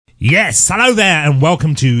Yes, hello there and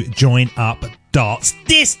welcome to Join Up Dots.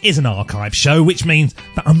 This is an archive show, which means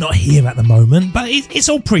that I'm not here at the moment, but it's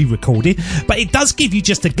all pre-recorded. But it does give you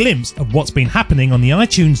just a glimpse of what's been happening on the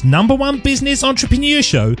iTunes #1 business entrepreneur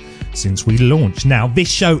show since we launched. Now, this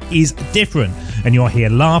show is different, and you'll hear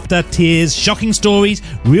laughter, tears, shocking stories,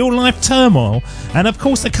 real-life turmoil, and of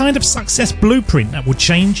course the kind of success blueprint that will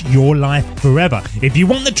change your life forever. If you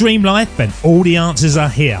want the dream life, then all the answers are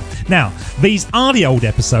here. Now, these are the old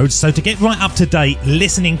episodes, so to get right up to date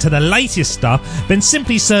listening to the latest stuff, then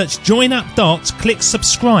simply search Join Up Dots, click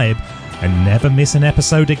subscribe, and never miss an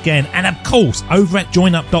episode again. And of course, over at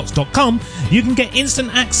joinupdots.com, you can get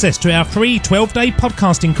instant access to our free 12-day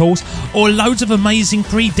podcasting course or loads of amazing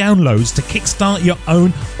free downloads to kickstart your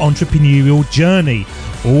own entrepreneurial journey,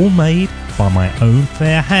 all made by my own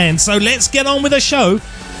fair hand. So let's get on with the show.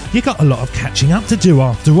 You got a lot of catching up to do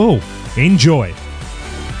after all. Enjoy.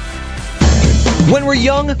 When we're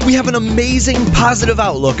young, we have an amazing, positive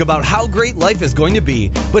outlook about how great life is going to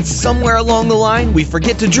be, but somewhere along the line, we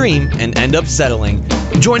forget to dream and end up settling.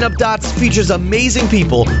 Join Up Dots features amazing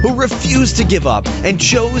people who refuse to give up and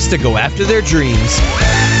chose to go after their dreams.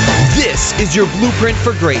 This is your blueprint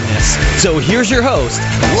for greatness. So here's your host,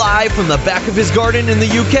 live from the back of his garden in the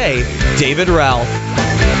UK, David Ralph.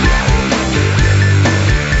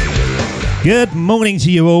 Good morning to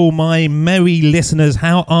you all, my merry listeners.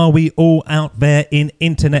 How are we all out there in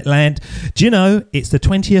internet land? Do you know, it's the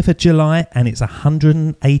 20th of July and it's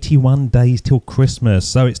 181 days till Christmas.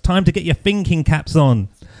 So it's time to get your thinking caps on.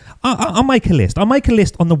 I'll make a list. I'll make a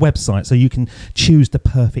list on the website so you can choose the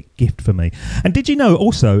perfect gift for me. And did you know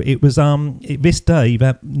also it was this day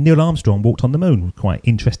that Neil Armstrong walked on the moon? Quite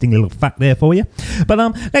interesting little fact there for you. But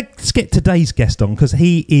let's get today's guest on, because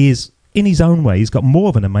he is, in his own way, he's got more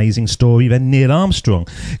of an amazing story than Neil Armstrong,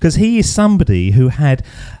 because he is somebody who had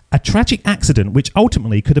a tragic accident which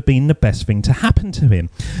ultimately could have been the best thing to happen to him.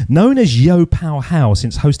 Known as Yo Pow How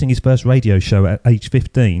since hosting his first radio show at age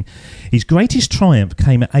 15, his greatest triumph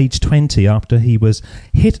came at age 20 after he was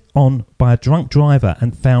hit on by a drunk driver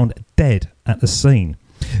and found dead at the scene.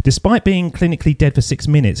 Despite being clinically dead for 6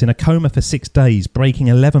 minutes, in a coma for 6 days, breaking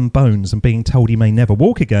 11 bones and being told he may never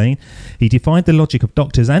walk again, he defied the logic of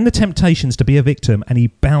doctors and the temptations to be a victim, and he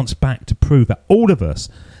bounced back to prove that all of us,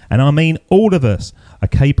 and I mean all of us, are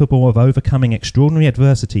capable of overcoming extraordinary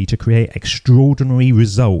adversity to create extraordinary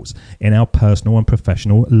results in our personal and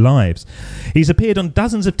professional lives. He's appeared on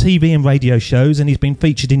dozens of TV and radio shows, and he's been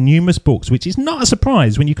featured in numerous books, which is not a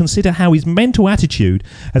surprise when you consider how his mental attitude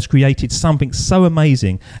has created something so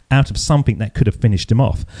amazing out of something that could have finished him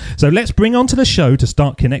off. So let's bring on to the show to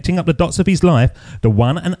start connecting up the dots of his life, the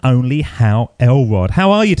one and only Hal Elrod.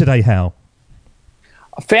 How are you today, Hal?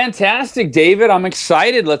 Fantastic, David. I'm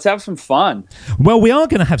excited. Let's have some fun. Well, we are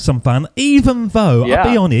going to have some fun, even though, I'll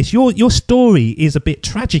be honest, your story is a bit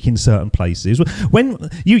tragic in certain places. When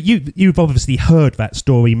you've obviously heard that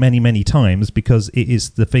story many, many times because it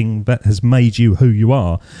is the thing that has made you who you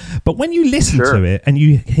are. But when you listen to it and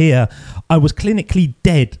you hear, I was clinically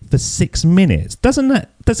dead for 6 minutes, does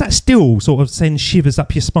that still sort of send shivers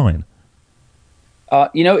up your spine?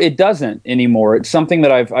 It doesn't anymore. It's something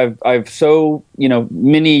that I've so,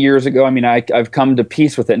 many years ago, I've come to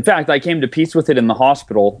peace with it. In fact, I came to peace with it in the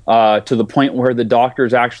hospital to the point where the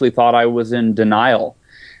doctors actually thought I was in denial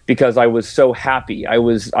because I was so happy. I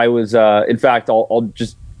was. In fact, I'll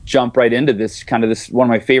just jump right into this one of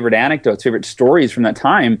my favorite anecdotes, favorite stories from that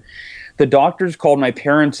time. The doctors called my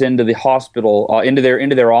parents into the hospital, into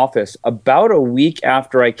their office about a week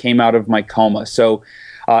after I came out of my coma. So,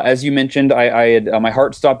 as you mentioned, I had my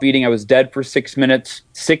heart stopped beating. I was dead for 6 minutes,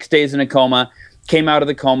 6 days in a coma, came out of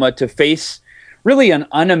the coma to face really an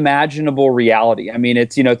unimaginable reality. I mean,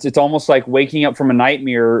 it's almost like waking up from a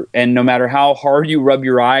nightmare, and no matter how hard you rub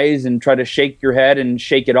your eyes and try to shake your head and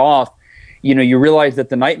shake it off, you realize that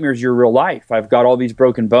the nightmare is your real life. I've got all these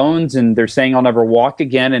broken bones, and they're saying I'll never walk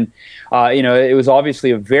again. And it was obviously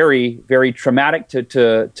a very, very traumatic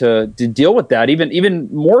to deal with that, even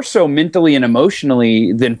more so mentally and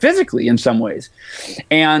emotionally than physically in some ways.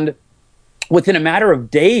 And within a matter of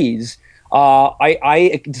days,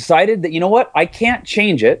 I decided that, you know what, I can't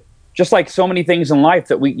change it. Just like so many things in life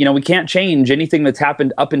that we can't change anything that's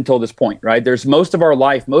happened up until this point, right? There's most of our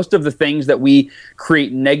life, most of the things that we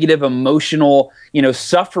create negative emotional,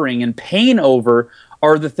 suffering and pain over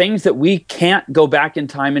are the things that we can't go back in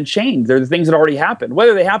time and change. They're the things that already happened,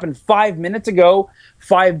 whether they happened 5 minutes ago,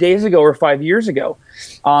 5 days ago, or 5 years ago.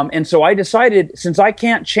 And so I decided, since I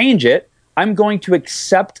can't change it, I'm going to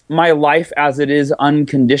accept my life as it is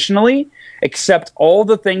unconditionally, accept all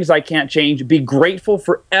the things I can't change, be grateful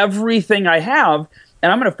for everything I have,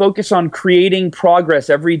 and I'm going to focus on creating progress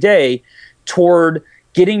every day toward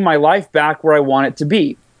getting my life back where I want it to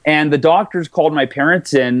be. And the doctors called my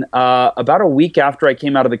parents in about a week after I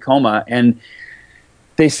came out of the coma, and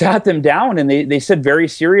they sat them down and they said very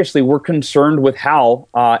seriously, we're concerned with Hal.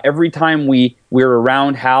 Every time we're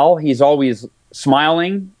around Hal, he's always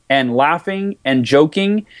smiling and laughing and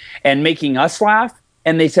joking and making us laugh.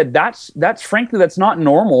 And they said, that's frankly, that's not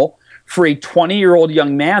normal for a 20-year-old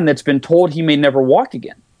young man that's been told he may never walk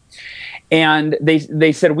again. And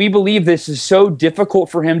they said, we believe this is so difficult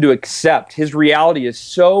for him to accept. His reality is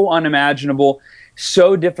so unimaginable,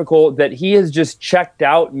 so difficult, that he has just checked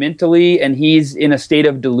out mentally and he's in a state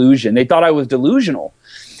of delusion. They thought I was delusional.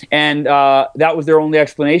 And that was their only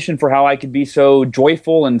explanation for how I could be so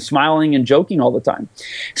joyful and smiling and joking all the time.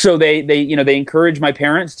 So they encouraged my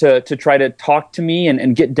parents to try to talk to me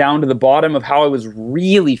and get down to the bottom of how I was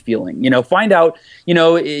really feeling. Find out,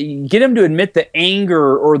 get him to admit the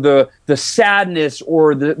anger or the sadness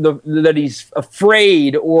or that he's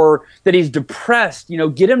afraid or that he's depressed.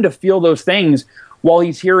 Get him to feel those things while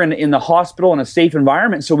he's here in the hospital in a safe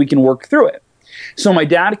environment so we can work through it. So my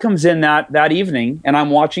dad comes in that evening, and I'm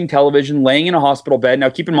watching television, laying in a hospital bed. Now,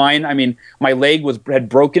 keep in mind, my leg had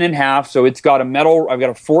broken in half, so I've got a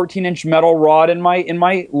 14-inch metal rod in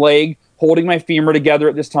my leg holding my femur together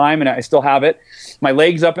at this time, and I still have it. My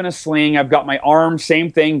leg's up in a sling. I've got my arm, same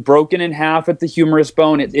thing, broken in half at the humerus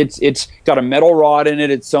bone. It's got a metal rod in it.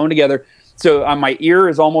 It's sewn together. So my ear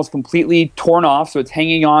is almost completely torn off, so it's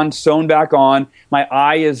hanging on, sewn back on. My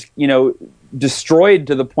eye is, destroyed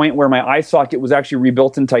to the point where my eye socket was actually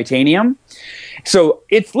rebuilt in titanium. So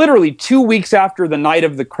it's literally 2 weeks after the night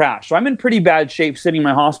of the crash. So I'm in pretty bad shape sitting in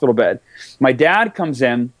my hospital bed. My dad comes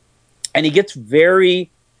in and he gets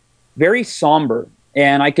very, very somber.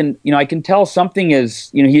 And I can tell something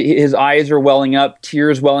is, his eyes are welling up,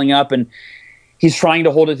 tears welling up, and he's trying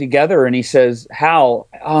to hold it together. And he says, Hal,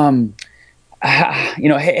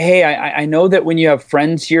 hey, I know that when you have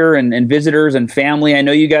friends here and visitors and family, I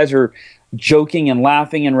know you guys are joking and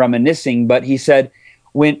laughing and reminiscing, but he said,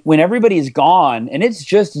 when everybody's gone and it's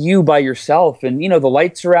just you by yourself and, the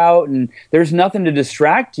lights are out and there's nothing to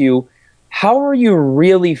distract you, how are you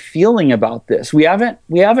really feeling about this? We haven't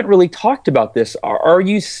really talked about this. Are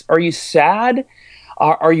you sad?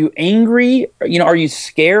 Are you angry? Are you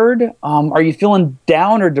scared? Are you feeling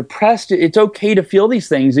down or depressed? It's okay to feel these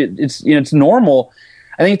things. It's normal.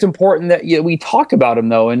 I think it's important that we talk about them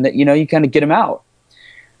though, and that you kind of get them out.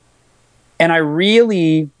 And I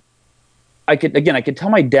could tell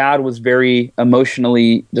my dad was very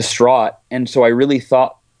emotionally distraught, and so I really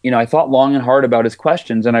thought, I thought long and hard about his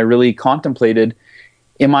questions, and I really contemplated: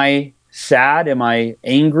 am I sad? Am I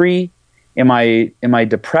angry? Am I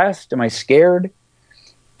depressed? Am I scared?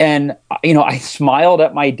 And, I smiled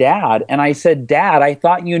at my dad and I said, Dad, I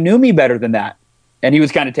thought you knew me better than that. And he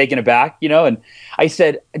was kind of taken aback, and I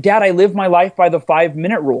said, Dad, I live my life by the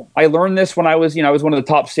 5-minute rule. I learned this when I was one of the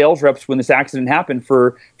top sales reps when this accident happened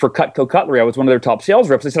for Cutco Cutlery. I was one of their top sales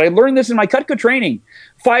reps. I said, I learned this in my Cutco training,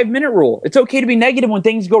 5-minute rule. It's okay to be negative when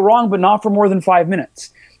things go wrong, but not for more than 5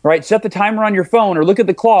 minutes, right? Set the timer on your phone or look at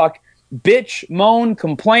the clock, bitch, moan,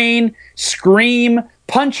 complain, scream,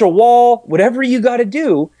 punch a wall, whatever you got to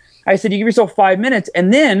do. I said, you give yourself 5 minutes,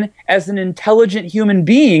 and then as an intelligent human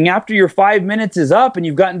being, after your 5 minutes is up and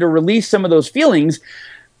you've gotten to release some of those feelings,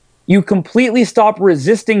 you completely stop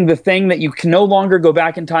resisting the thing that you can no longer go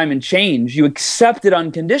back in time and change. You accept it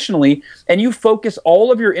unconditionally, and you focus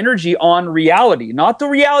all of your energy on reality, not the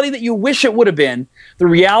reality that you wish it would have been, the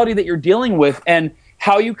reality that you're dealing with and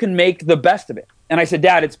how you can make the best of it. And I said,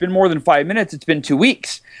 Dad, it's been more than 5 minutes. It's been 2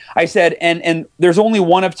 weeks. I said, and there's only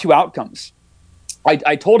one of two outcomes.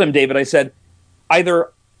 I told him, David, I said,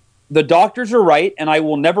 either the doctors are right and I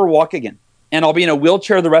will never walk again and I'll be in a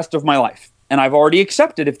wheelchair the rest of my life. And I've already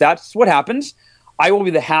accepted if that's what happens, I will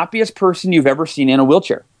be the happiest person you've ever seen in a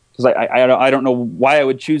wheelchair, because I don't know why I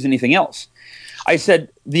would choose anything else. I said,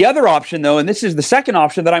 the other option, though, and this is the second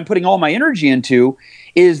option that I'm putting all my energy into,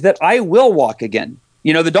 is that I will walk again.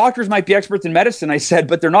 The doctors might be experts in medicine, I said,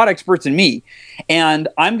 but they're not experts in me. And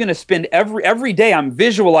I'm going to spend every day I'm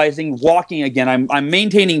visualizing walking again. I'm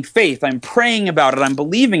maintaining faith. I'm praying about it. I'm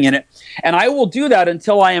believing in it. And I will do that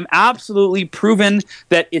until I am absolutely proven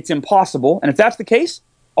that it's impossible. And if that's the case,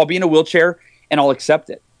 I'll be in a wheelchair and I'll accept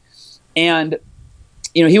it. And,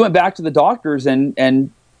 he went back to the doctors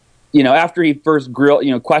and after he first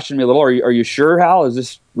questioned me a little, are you sure, Hal? Is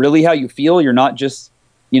this really how you feel? You're not just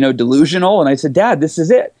delusional? And I said, Dad, this is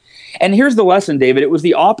it. And here's the lesson, David. It was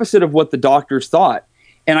the opposite of what the doctors thought.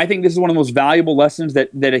 And I think this is one of the most valuable lessons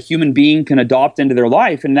that a human being can adopt into their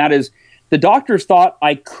life. And that is, the doctors thought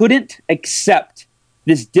I couldn't accept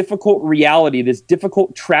this difficult reality, this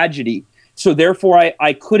difficult tragedy. So therefore,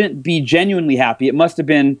 I couldn't be genuinely happy. It must have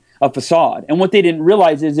been a facade. And what they didn't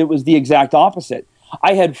realize is it was the exact opposite.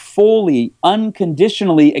 I had fully,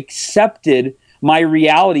 unconditionally accepted my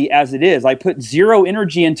reality as it is. I put zero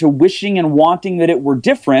energy into wishing and wanting that it were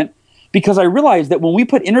different, because I realized that when we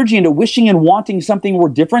put energy into wishing and wanting something were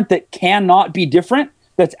different that cannot be different,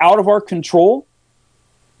 that's out of our control,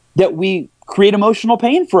 that we create emotional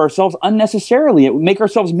pain for ourselves unnecessarily. It would make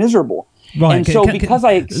ourselves miserable. Right. And so because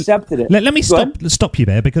I accepted it... Let me stop you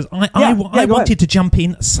there, because I wanted to jump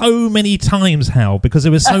in so many times, Hal, because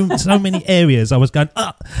there were so many areas I was going,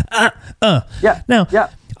 Yeah. Now,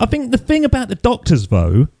 I think the thing about the doctors,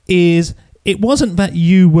 though, is it wasn't that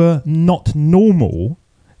you were not normal,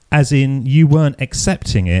 as in you weren't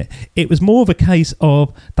accepting it. It was more of a case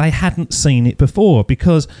of they hadn't seen it before,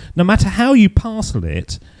 because no matter how you parcel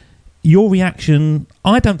it, your reaction,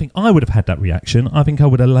 I don't think I would have had that reaction. I think I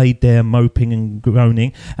would have laid there moping and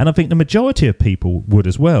groaning, and I think the majority of people would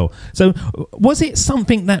as well. So was it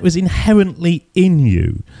something that was inherently in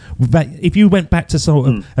you? That if you went back to sort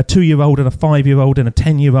of a 2-year-old and a 5-year-old and a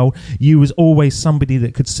 10-year-old, you was always somebody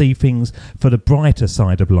that could see things for the brighter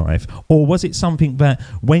side of life? Or was it something that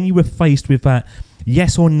when you were faced with that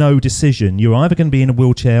yes or no decision, you're either going to be in a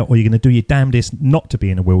wheelchair or you're going to do your damnedest not to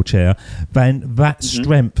be in a wheelchair, then that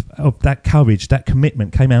strength of that courage, that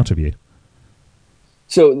commitment came out of you?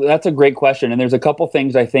 So that's a great question. And there's a couple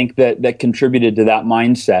things I think that contributed to that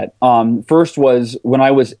mindset. First was when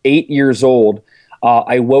I was 8 years old,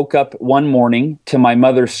 I woke up one morning to my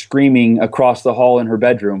mother screaming across the hall in her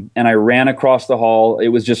bedroom. And I ran across the hall. It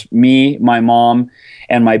was just me, my mom,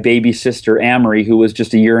 and my baby sister, Amory, who was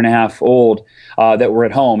just 1.5 years old, that were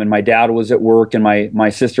at home. And my dad was at work and my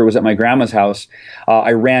sister was at my grandma's house.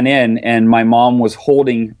 I ran in and my mom was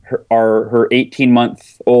holding her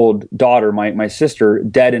 18-month-old daughter, my sister,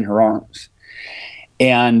 dead in her arms.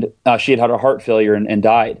 And she had a heart failure and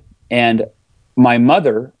died. And my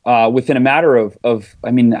mother, within a matter of,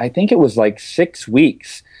 I think it was like 6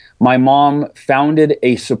 weeks, my mom founded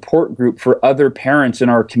a support group for other parents in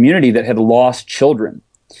our community that had lost children.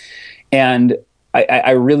 And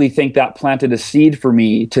I really think that planted a seed for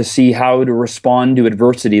me to see how to respond to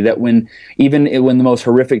adversity, that when the most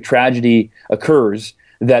horrific tragedy occurs,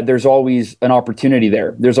 that there's always an opportunity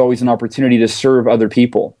there. There's always an opportunity to serve other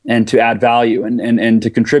people and to add value and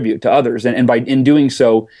to contribute to others. And in doing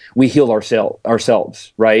so, we heal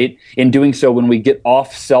ourselves, right? In doing so, when we get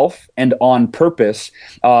off self and on purpose,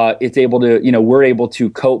 it's able to, we're able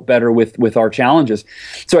to cope better with our challenges.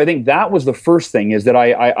 So I think that was the first thing, is that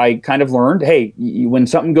I kind of learned, hey, when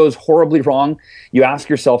something goes horribly wrong, you ask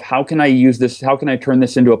yourself, how can I use this? How can I turn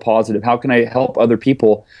this into a positive? How can I help other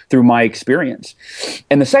people through my experience?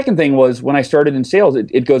 And the second thing was when I started in sales,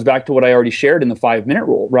 it goes back to what I already shared in the 5-minute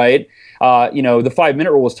rule, right? The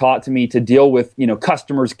 5-minute rule was taught to me to deal with,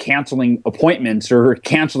 customers canceling appointments or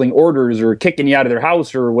canceling orders or kicking you out of their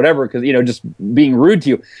house or whatever, because, just being rude to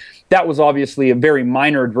you. That was obviously a very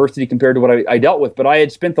minor adversity compared to what I dealt with. But I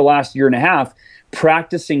had spent the last 1.5 years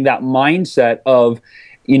practicing that mindset of,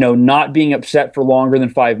 not being upset for longer than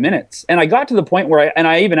 5 minutes. And I got to the point where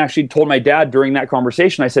I even actually told my dad during that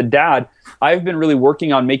conversation, I said, Dad, I've been really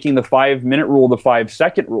working on making the 5-minute rule the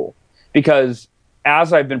 5-second rule, because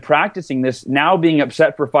as I've been practicing this, now being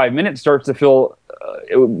upset for 5 minutes starts to feel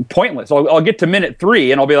pointless. I'll get to minute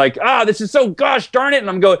 3 and I'll be like, this is so gosh darn it. And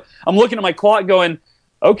I'm looking at my clock going,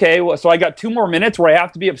 okay, well, so I got 2 more minutes where I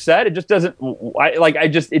have to be upset. It just doesn't,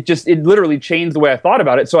 it literally changed the way I thought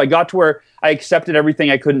about it. So I got to where I accepted everything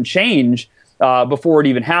I couldn't change before it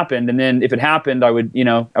even happened. And then if it happened, I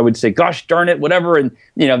would say, gosh darn it, whatever. And,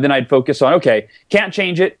 then I'd focus on, okay, can't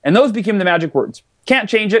change it. And those became the magic words. Can't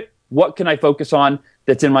change it. What can I focus on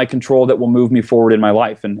that's in my control that will move me forward in my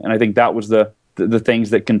life? And I think that was the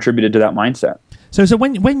things that contributed to that mindset. So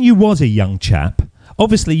when you was a young chap,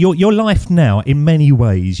 obviously your life now, in many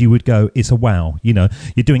ways, you would go, it's a wow. You're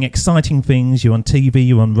doing exciting things. You're on TV,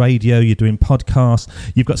 you're on radio, you're doing podcasts.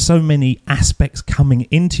 You've got so many aspects coming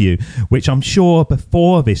into you, which I'm sure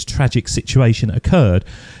before this tragic situation occurred,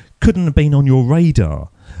 couldn't have been on your radar.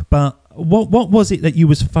 But what was it that you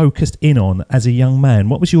was focused in on as a young man?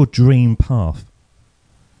 What was your dream path?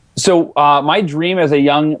 So my dream as a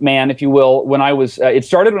young man, if you will, it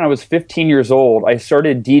started when I was 15 years old. I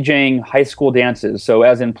started DJing high school dances. So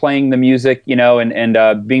as in playing the music,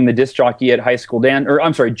 and being the disc jockey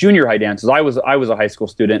at junior high dances. I was a high school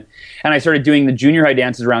student, and I started doing the junior high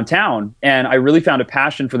dances around town. And I really found a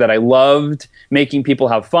passion for that. I loved making people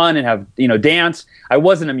have fun and have, dance. I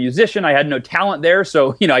wasn't a musician. I had no talent there.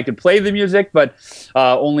 So, I could play the music, but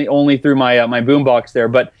only through my boombox there.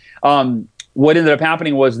 But what ended up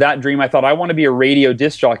happening was that dream, I thought, I want to be a radio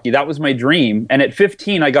disc jockey. That was my dream. And at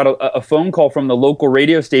 15, I got a phone call from the local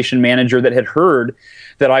radio station manager that had heard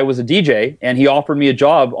that I was a DJ, and he offered me a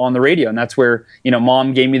job on the radio. And that's where,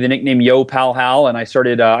 Mom gave me the nickname Yo Pal Hal, and I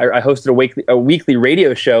started, I hosted a weekly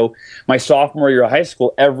radio show my sophomore year of high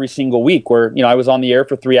school every single week, where, I was on the air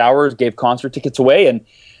for 3 hours, gave concert tickets away. And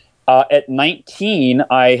at 19,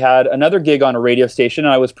 I had another gig on a radio station,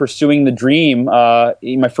 and I was pursuing the dream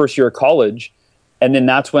in my first year of college. And then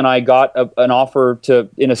that's when I got an offer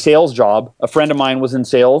in a sales job. A friend of mine was in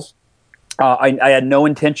sales. I had no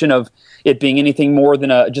intention of it being anything more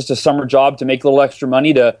than just a summer job to make a little extra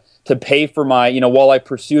money to pay for my, while I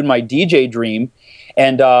pursued my DJ dream.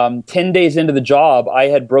 And 10 days into the job, I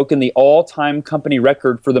had broken the all-time company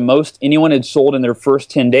record for the most anyone had sold in their first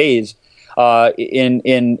 10 days.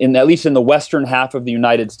 In at least in the western half of the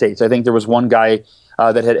United States. I think there was one guy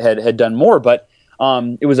that had done more, but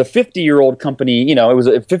it was a 50-year-old company. It was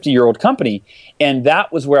a 50-year-old company, and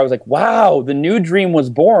that was where I was like, "Wow, the new dream was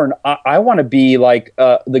born. I want to be like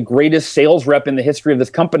the greatest sales rep in the history of this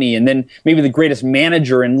company, and then maybe the greatest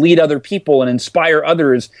manager, and lead other people and inspire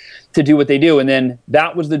others to do what they do." And then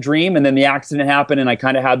that was the dream, and then the accident happened, and I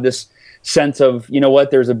kind of had this sense of,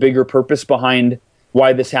 there's a bigger purpose behind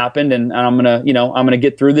why this happened, and I'm gonna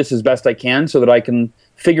get through this as best I can so that I can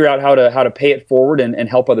figure out how to pay it forward and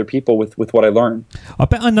help other people with what I learned. I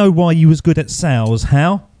bet I know why you was good at sales.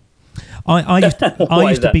 How? I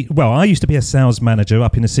used to be a sales manager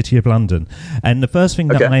up in the City of London, and the first thing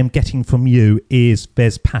that I am getting from you is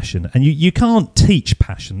there's passion, and you can't teach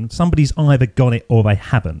passion. Somebody's either got it or they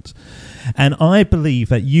haven't. And I believe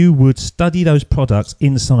that you would study those products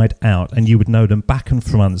inside out, and you would know them back and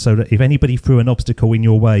front, so that if anybody threw an obstacle in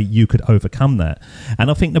your way, you could overcome that.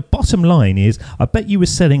 And I think the bottom line is, I bet you were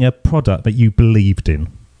selling a product that you believed in.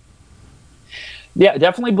 Yeah,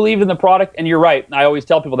 definitely believed in the product, and you're right. I always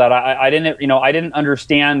tell people that I didn't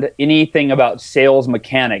understand anything about sales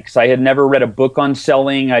mechanics. I had never read a book on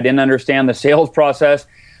selling. I didn't understand the sales process.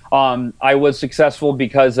 I was successful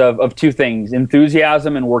because of two things: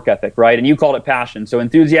 enthusiasm and work ethic, right? And you called it passion. So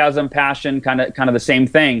enthusiasm, passion, kind of the same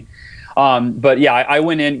thing. But yeah, I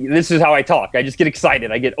went in. This is how I talk. I just get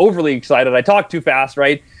excited. I get overly excited. I talk too fast,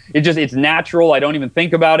 right? It's natural. I don't even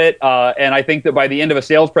think about it. And I think that by the end of a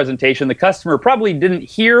sales presentation, the customer probably didn't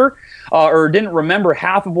hear or didn't remember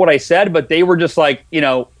half of what I said, but they were just like,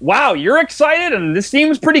 wow, you're excited and this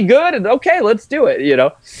seems pretty good. And okay, let's do it,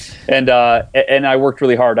 And I worked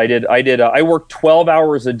really hard. I worked 12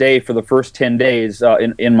 hours a day for the first 10 days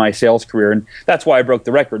in my sales career. And that's why I broke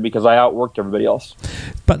the record, because I outworked everybody else.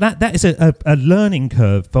 But that is a learning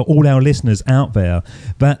curve for all our listeners out there,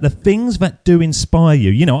 that the things that do inspire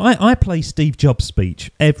you, I play Steve Jobs' speech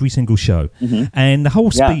every single show, and the whole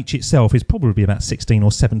speech itself is probably about 16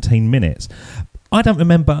 or 17 minutes. I don't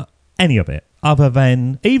remember any of it, other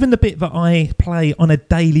than even the bit that I play on a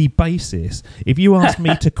daily basis. If you asked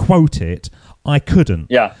me to quote it, I couldn't.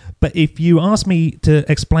 Yeah. But if you ask me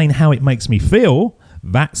to explain how it makes me feel,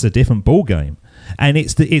 that's a different ball game. And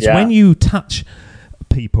it's when you touch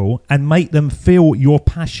people and make them feel your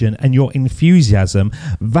passion and your enthusiasm,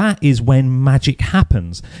 that is when magic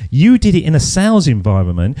happens. You did it in a sales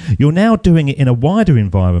environment, you're now doing it in a wider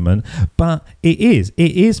environment, but it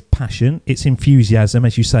is passion, it's enthusiasm,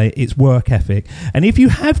 as you say, it's work ethic. And if you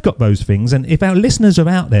have got those things, and if our listeners are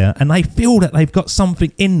out there and they feel that they've got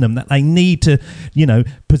something in them that they need to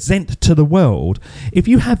present to the world, if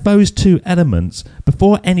you have those two elements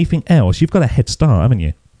before anything else, you've got a head start, haven't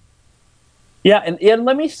you? Yeah, and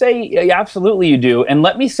let me say, absolutely you do. And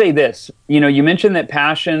let me say this, you mentioned that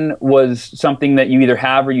passion was something that you either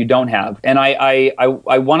have or you don't have. And I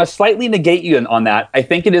want to slightly negate you on that. I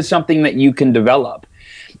think it is something that you can develop.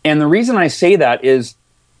 And the reason I say that is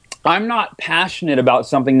I'm not passionate about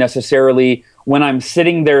something necessarily when I'm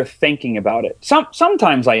sitting there thinking about it.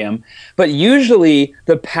 Sometimes I am, but usually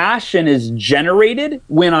the passion is generated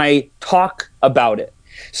when I talk about it.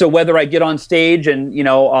 So whether I get on stage and,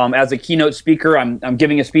 as a keynote speaker, I'm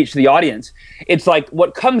giving a speech to the audience, it's like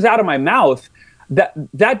what comes out of my mouth, that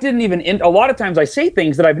didn't even a lot of times I say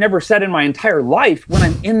things that I've never said in my entire life when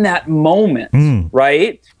I'm in that moment,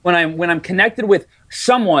 right? When I'm connected with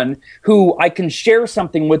someone who I can share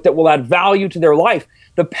something with that will add value to their life.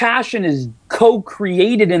 The passion is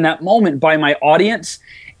co-created in that moment by my audience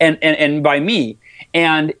and by me.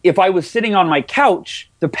 And if I was sitting on my couch,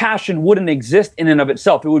 the passion wouldn't exist in and of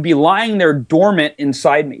itself. It would be lying there dormant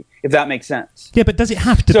inside me. if that makes sense. Yeah, but does it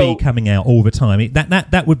have to be coming out all the time?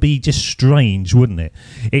 That would be just strange, wouldn't it?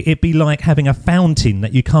 It'd be like having a fountain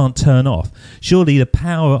that you can't turn off. Surely the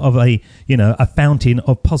power of a fountain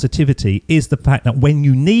of positivity is the fact that when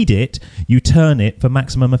you need it, you turn it for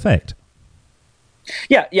maximum effect.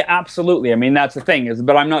 Yeah, absolutely. I mean, that's the thing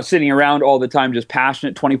but I'm not sitting around all the time just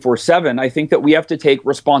passionate 24/7. I think that we have to take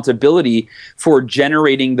responsibility for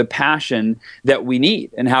generating the passion that we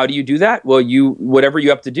need. And how do you do that? Well, whatever you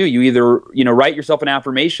have to do, you either, write yourself an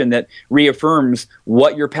affirmation that reaffirms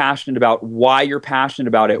what you're passionate about, why you're passionate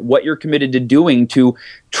about it, what you're committed to doing to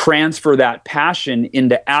transfer that passion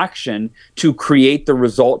into action to create the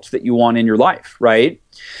results that you want in your life, right?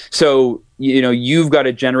 So, you've got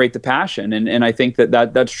to generate the passion. And I think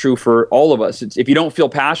that's true for all of us. If you don't feel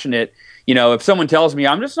passionate, if someone tells me,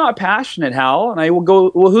 I'm just not passionate, Hal, and I will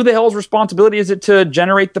go, well, who the hell's responsibility is it to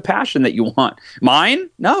generate the passion that you want? Mine?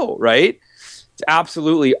 No, right? It's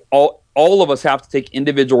absolutely all of us have to take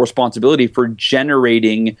individual responsibility for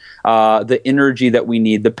generating the energy that we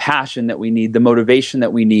need, the passion that we need, the motivation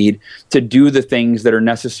that we need to do the things that are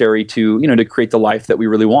necessary to, to create the life that we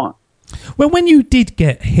really want. Well, when you did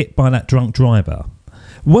get hit by that drunk driver,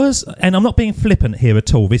 and I'm not being flippant here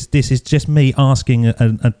at all, this is just me asking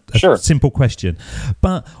a Sure. simple question,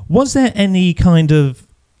 but was there any kind of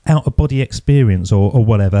out-of-body experience or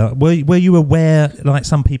whatever? Were you aware, like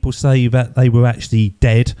some people say, that they were actually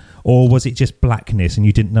dead, or was it just blackness and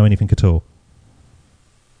you didn't know anything at all?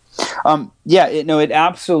 It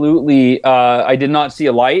absolutely, I did not see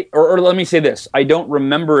a light, or let me say this, I don't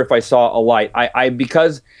remember if I saw a light.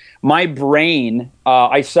 Because my brain,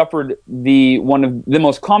 I suffered one of the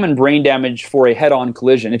most common brain damage for a head-on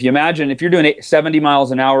collision. If you imagine, if you're doing 70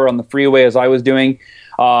 miles an hour on the freeway as I was doing,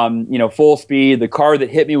 full speed, the car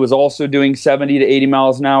that hit me was also doing 70 to 80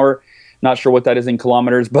 miles an hour. Not sure what that is in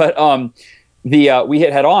kilometers, but we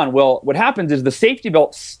hit head on. Well, what happens is the safety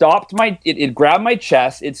belt stopped it grabbed my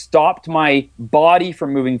chest, it stopped my body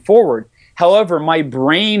from moving forward. However, my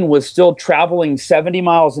brain was still traveling 70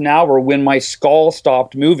 miles an hour when my skull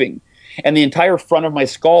stopped moving. And the entire front of my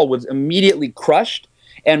skull was immediately crushed,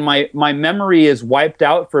 and my memory is wiped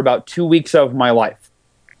out for about 2 weeks of my life.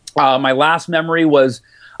 My last memory was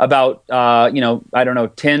about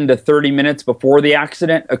 10 to 30 minutes before the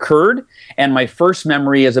accident occurred, and my first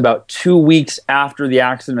memory is about 2 weeks after the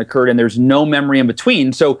accident occurred, and there's no memory in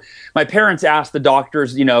between. So my parents asked the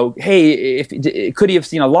doctors, hey, could he have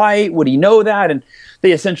seen a light? Would he know that? And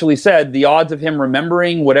they essentially said the odds of him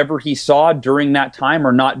remembering whatever he saw during that time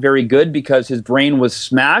are not very good, because his brain was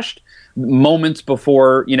smashed moments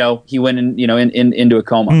before he went into a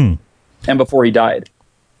coma and before he died.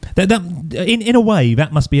 That in a way,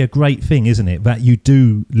 that must be a great thing, isn't it? That you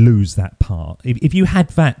do lose that part. If you had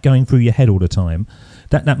that going through your head all the time,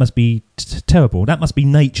 that must be terrible. That must be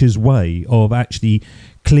nature's way of actually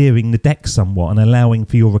clearing the deck somewhat and allowing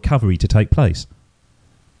for your recovery to take place.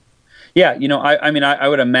 Yeah, I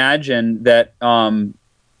would imagine that, I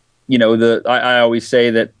always say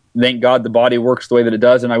that thank God the body works the way that it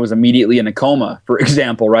does, and I was immediately in a coma, for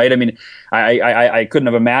example, right? I mean, I couldn't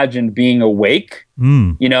have imagined being awake,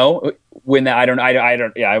 when that,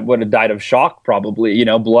 I would have died of shock probably,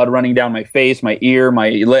 blood running down my face, my ear,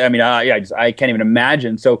 I can't even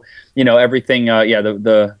imagine. So, everything,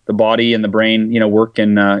 the body and the brain, work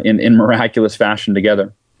in miraculous fashion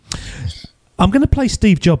together. I'm going to play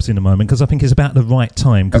Steve Jobs in a moment because I think it's about the right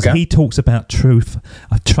time, because he talks about truth,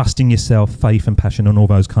 trusting yourself, faith and passion and all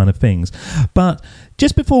those kind of things. But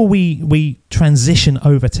just before we transition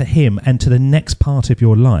over to him and to the next part of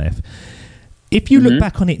your life, if you look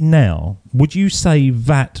back on it now, would you say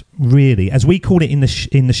that really, as we call it in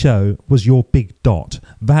the show, was your big dot?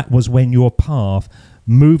 That was when your path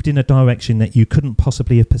moved in a direction that you couldn't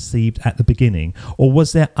possibly have perceived at the beginning? Or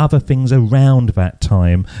was there other things around that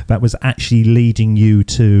time that was actually leading you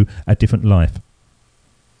to a different life?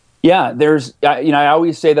 Yeah, there's, I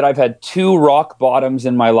always say that I've had two rock bottoms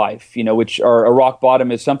in my life, which are, a rock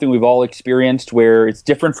bottom is something we've all experienced where it's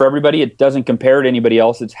different for everybody. It doesn't compare to anybody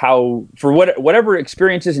else. It's how, for whatever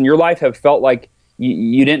experiences in your life have felt like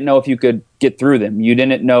you didn't know if you could get through them. You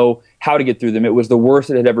didn't know how to get through them. It was the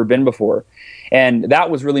worst it had ever been before. And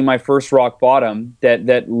that was really my first rock bottom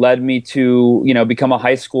that led me to, become a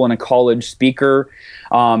high school and a college speaker.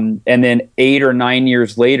 And then 8 or 9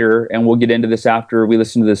 years later, and we'll get into this after we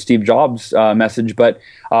listen to the Steve Jobs message, but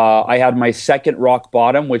I had my second rock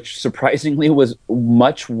bottom, which surprisingly was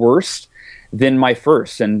much worse than my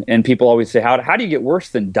first. And people always say, how do you get worse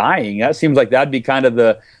than dying? That seems like that'd be kind of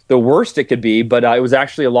the worst it could be, but it was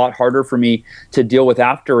actually a lot harder for me to deal with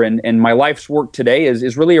after. And my life's work today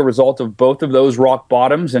is really a result of both of those rock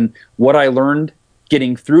bottoms and what I learned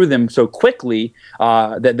getting through them so quickly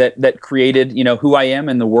that created, who I am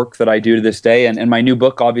and the work that I do to this day. And my new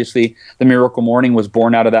book, obviously, The Miracle Morning, was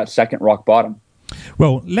born out of that second rock bottom.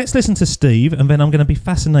 Well, let's listen to Steve, and then I'm going to be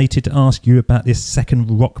fascinated to ask you about this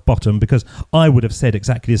second rock bottom, because I would have said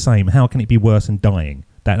exactly the same. How can it be worse than dying?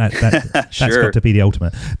 That's Sure. got to be the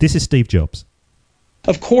ultimate. This is Steve Jobs.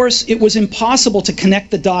 Of course, it was impossible to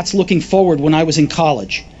connect the dots looking forward when I was in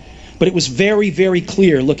college, but it was very, very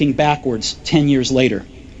clear looking backwards 10 years later.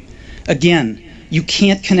 Again, you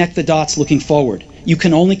can't connect the dots looking forward. You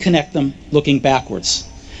can only connect them looking backwards.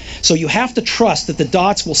 So you have to trust that the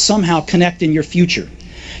dots will somehow connect in your future.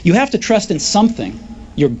 You have to trust in something,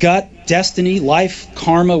 your gut, destiny, life,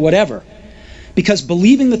 karma, whatever. Because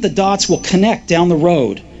believing that the dots will connect down the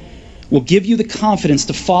road will give you the confidence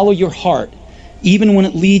to follow your heart, even when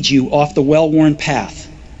it leads you off the well-worn path.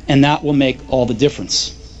 And that will make all the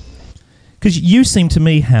difference. Because you seem to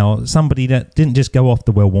me, Hal, somebody that didn't just go off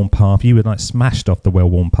the well-worn path, you were like smashed off the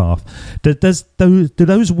well-worn path. Do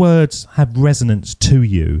those words have resonance to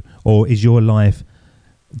you, or is your life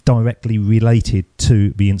directly related to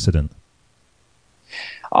the incident?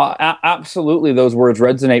 Absolutely, those words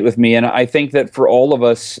resonate with me. And I think that for all of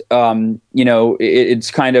us, it's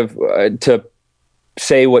kind of to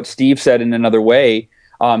say what Steve said in another way,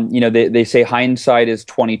 they say hindsight is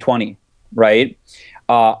 20/20, right?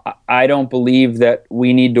 I don't believe that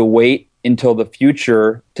we need to wait until the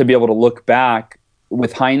future to be able to look back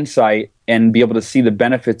with hindsight and be able to see the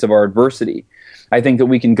benefits of our adversity. I think that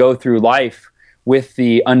we can go through life with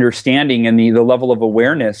the understanding and the level of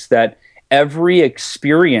awareness that every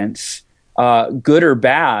experience, good or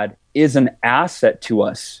bad, is an asset to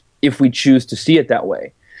us if we choose to see it that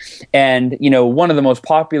way. And, one of the most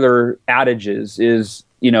popular adages is,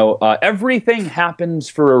 everything happens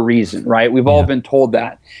for a reason, right? We've all been told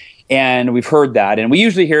that, and we've heard that, and we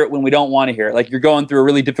usually hear it when we don't want to hear it. Like you're going through a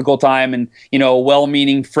really difficult time, and a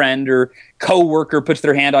well-meaning friend or coworker puts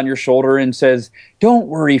their hand on your shoulder and says, "Don't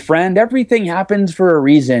worry, friend. Everything happens for a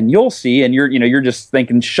reason. You'll see." And you're just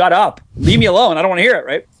thinking, "Shut up, leave me alone. I don't want to hear it."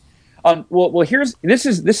 Right? Well, this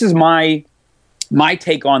is my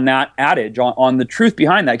take on that adage, on the truth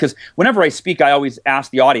behind that. Because whenever I speak, I always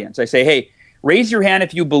ask the audience. I say, "Hey, raise your hand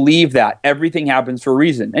if you believe that everything happens for a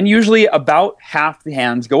reason." And usually about half the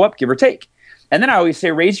hands go up, give or take. And then I always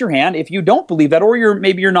say, raise your hand if you don't believe that, or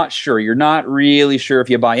maybe you're not sure. You're not really sure if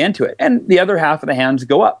you buy into it. And the other half of the hands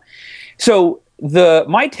go up. So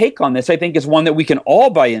my take on this, I think, is one that we can all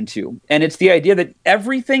buy into. And it's the idea that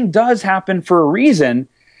everything does happen for a reason.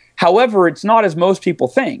 However, it's not as most people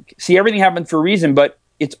think. See, everything happens for a reason, but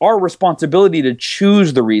it's our responsibility to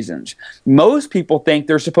choose the reasons. Most people think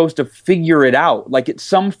they're supposed to figure it out, like it's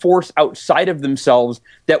some force outside of themselves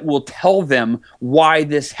that will tell them why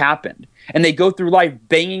this happened. And they go through life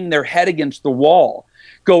banging their head against the wall,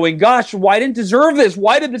 going, "Gosh, why didn't I deserve this?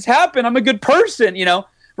 Why did this happen? I'm a good person,"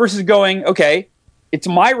 versus going, "Okay, it's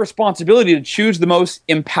my responsibility to choose the most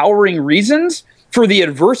empowering reasons for the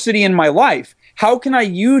adversity in my life. How can I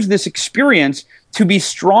use this experience to be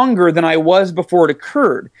stronger than I was before it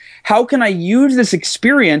occurred? How can I use this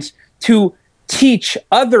experience to teach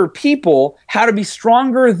other people how to be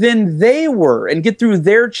stronger than they were and get through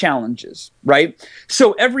their challenges," right?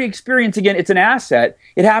 So every experience, again, it's an asset.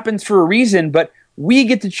 It happens for a reason, but we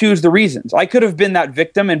get to choose the reasons. I could have been that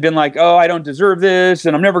victim and been like, "Oh, I don't deserve this,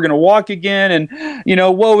 and I'm never going to walk again, and,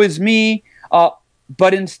 woe is me."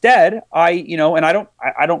 But instead, I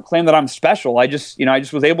don't claim that I'm special. I just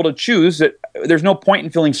was able to choose that. There's no point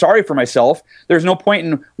in feeling sorry for myself. There's no point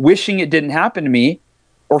in wishing it didn't happen to me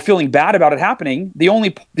or feeling bad about it happening. The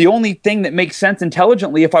only thing that makes sense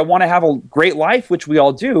intelligently, if I want to have a great life, which we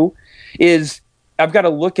all do, is I've got to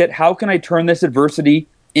look at how can I turn this adversity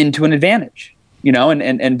into an advantage,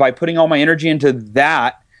 and by putting all my energy into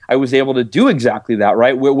that, I was able to do exactly that,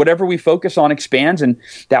 right? Whatever we focus on expands, and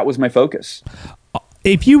that was my focus.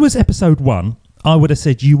 If you was episode 1, I would have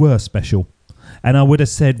said you were special. And I would have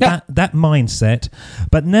said that mindset.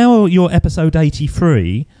 But now you're episode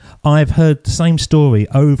 83, I've heard the same story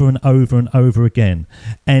over and over and over again.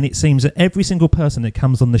 And it seems that every single person that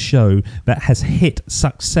comes on the show that has hit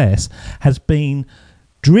success has been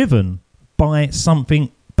driven by something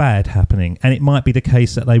bad happening. And it might be the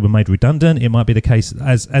case that they were made redundant. It might be the case,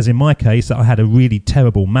 as in my case, that I had a really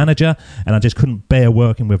terrible manager and I just couldn't bear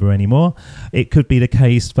working with her anymore. It could be the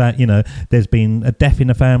case that, there's been a death in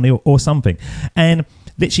the family or something. And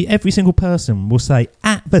literally every single person will say,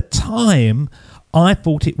 at the time, I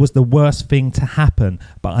thought it was the worst thing to happen,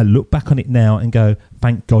 but I look back on it now and go,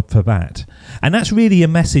 thank God for that. And that's really a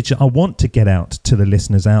message that I want to get out to the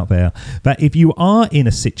listeners out there, that if you are in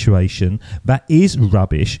a situation that is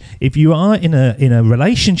rubbish, if you are in a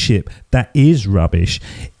relationship that is rubbish,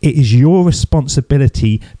 it is your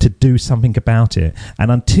responsibility to do something about it.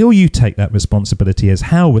 And until you take that responsibility, as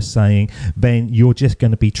Hal was saying, then you're just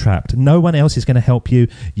going to be trapped. No one else is going to help you.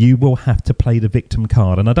 You will have to play the victim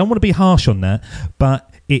card. And I don't want to be harsh on that, but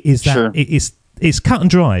it is that Sure. it's cut and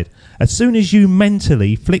dried. As soon as you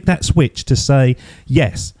mentally flick that switch to say,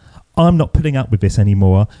 yes, I'm not putting up with this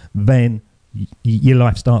anymore, then your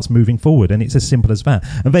life starts moving forward, and it's as simple as that.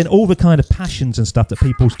 And then all the kind of passions and stuff that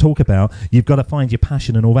people talk about, you've got to find your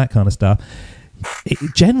passion and all that kind of stuff, it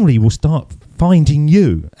generally will start finding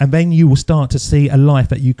you, and then you will start to see a life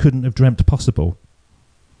that you couldn't have dreamt possible.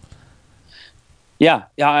 Yeah,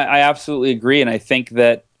 I absolutely agree. And I think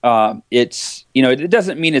that it's, it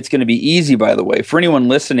doesn't mean it's going to be easy, by the way. For anyone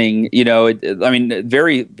listening,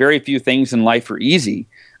 very, very few things in life are easy.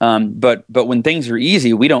 But when things are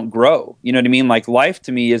easy, we don't grow. You know what I mean? Like, life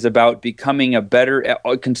to me is about becoming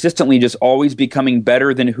consistently just always becoming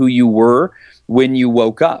better than who you were when you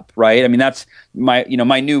woke up, right? I mean, that's my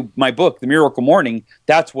book, The Miracle Morning.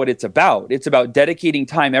 That's what it's about. It's about dedicating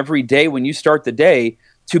time every day when you start the day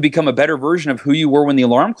to become a better version of who you were when the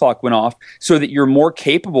alarm clock went off, so that you're more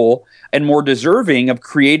capable and more deserving of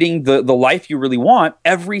creating the life you really want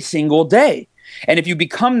every single day. And if you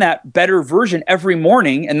become that better version every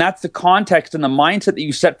morning, and that's the context and the mindset that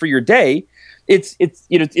you set for your day, it's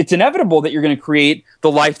inevitable that you're going to create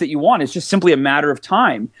the life that you want. It's just simply a matter of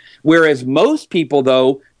time. Whereas most people,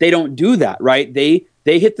 though, they don't do that, right? They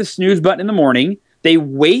hit the snooze button in the morning. They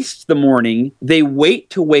waste the morning. They wait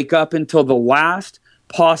to wake up until the last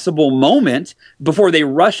possible moment before they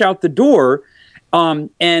rush out the door, and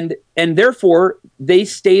therefore they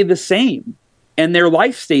stay the same, and their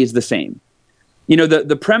life stays the same.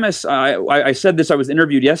 The premise. I said this. I was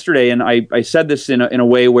interviewed yesterday, and I said this in a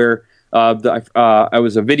way where I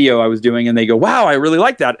was a video I was doing, and they go, "Wow, I really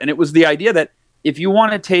like that." And it was the idea that if you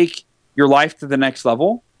want to take your life to the next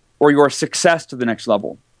level, or your success to the next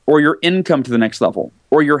level, or your income to the next level,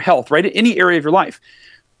 or your health, right, in any area of your life,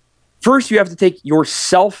 first, you have to take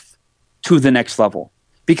yourself to the next level,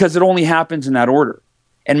 because it only happens in that order.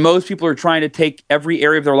 And most people are trying to take every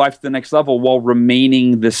area of their life to the next level while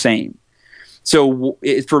remaining the same. So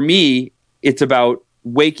for me, it's about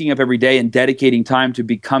waking up every day and dedicating time to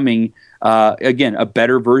becoming, again, a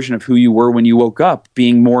better version of who you were when you woke up,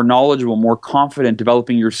 being more knowledgeable, more confident,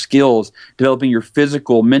 developing your skills, developing your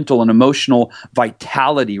physical, mental, and emotional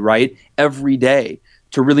vitality, right, every day,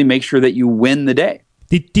 to really make sure that you win the day.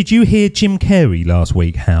 Did you hear Jim Carrey last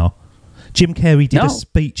week, Hal? Jim Carrey did a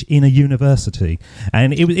speech in a university,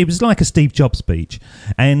 and it was like a Steve Jobs speech.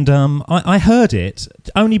 And I heard it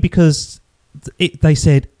only because they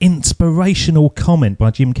said inspirational comment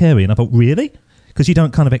by Jim Carrey, and I thought, really? Because you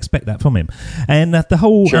don't kind of expect that from him. And the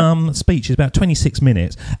whole speech is about 26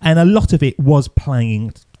 minutes, and a lot of it was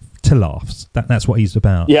playing to laughs. That's what he's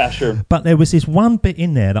about. Yeah, sure. But there was this one bit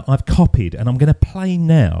in there that I've copied, and I'm going to play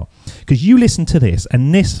now, because you listen to this,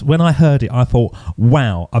 and this, when I heard it, I thought,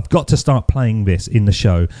 wow, I've got to start playing this in the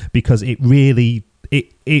show, because it really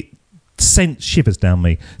it sent shivers down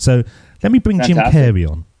me. So let me bring Fantastic. Jim Carrey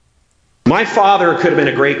on. My father could have been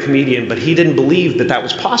a great comedian, but he didn't believe that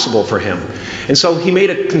was possible for him. And so he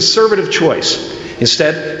made a conservative choice.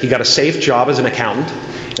 Instead, he got a safe job as an accountant.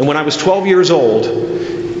 And when I was 12 years old,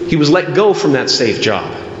 he was let go from that safe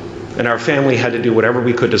job. And our family had to do whatever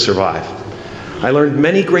we could to survive. I learned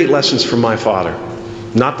many great lessons from my father,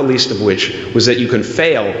 not the least of which was that you can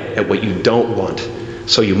fail at what you don't want.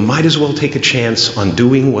 So you might as well take a chance on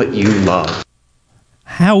doing what you love.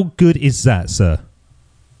 How good is that, sir?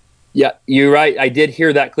 Yeah, you're right. I did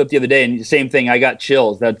hear that clip the other day, and the same thing. I got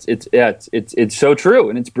chills. It's so true,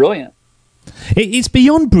 and it's brilliant. It's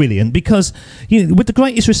beyond brilliant, because, with the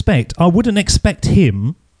greatest respect, I wouldn't expect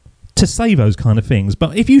him to say those kind of things.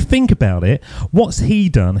 But if you think about it, what's he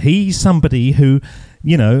done? He's somebody who,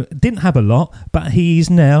 didn't have a lot, but he's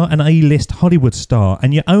now an A-list Hollywood star,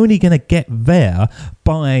 and you're only going to get there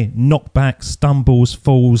by knockbacks, stumbles,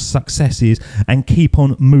 falls, successes, and keep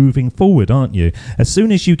on moving forward, aren't you? As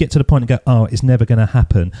soon as you get to the point and go, oh, it's never going to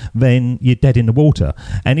happen, then you're dead in the water.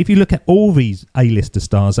 And if you look at all these A-lister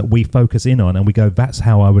stars that we focus in on, and we go, that's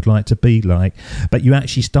how I would like to be like, but you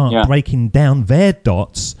actually start breaking down their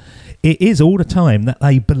dots, it is all the time that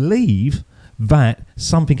they believe that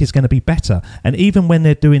something is going to be better. And even when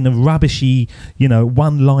they're doing the rubbishy,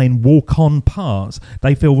 one-line walk-on parts,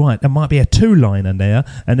 they feel, right, there might be a two-liner there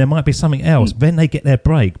and there might be something else. Then they get their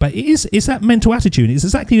break. But it's that mental attitude. It's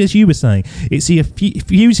exactly as you were saying. It's the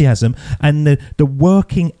enthusiasm and the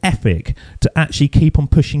working ethic to actually keep on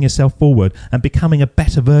pushing yourself forward and becoming a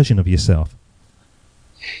better version of yourself.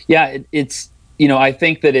 Yeah, it's I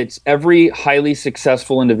think that it's every highly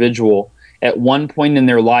successful individual at one point in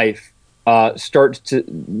their life starts to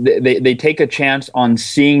they take a chance on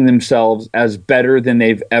seeing themselves as better than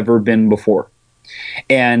they've ever been before,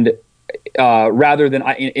 and rather than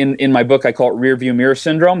in my book I call it rear view mirror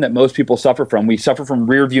syndrome that most people suffer from. We suffer from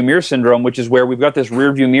rear view mirror syndrome, which is where we've got this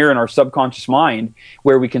rear view mirror in our subconscious mind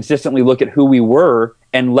where we consistently look at who we were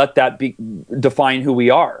and let that define who we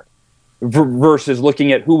are, versus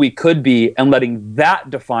looking at who we could be and letting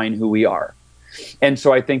that define who we are. And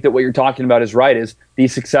so I think that what you're talking about is right, is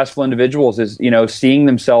these successful individuals is, seeing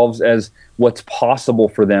themselves as what's possible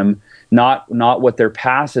for them, not what their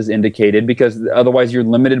past has indicated, because otherwise you're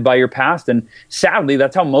limited by your past. And sadly,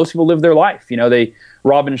 that's how most people live their life.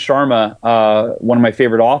 Robin Sharma, one of my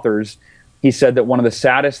favorite authors, he said that one of the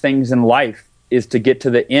saddest things in life is to get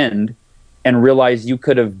to the end and realize you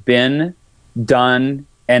could have been, done,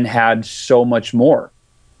 and had so much more.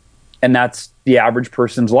 And that's the average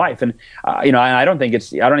person's life. And I don't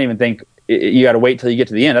even think you got to wait till you get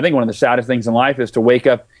to the end. I think one of the saddest things in life is to wake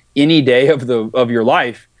up any day of your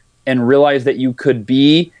life and realize that you could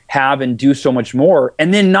be, have, and do so much more,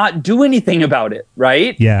 and then not do anything about it,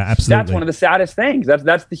 right? Yeah, absolutely. That's one of the saddest things.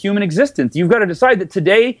 That's the human existence. You've got to decide that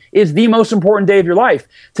today is the most important day of your life.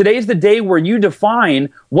 Today is the day where you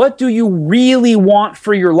define what do you really want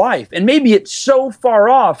for your life. And maybe it's so far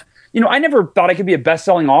off. I never thought I could be a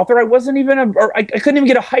best-selling author. I wasn't even I couldn't even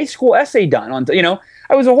get a high school essay done on,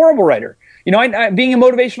 I was a horrible writer. Being a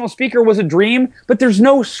motivational speaker was a dream, but there's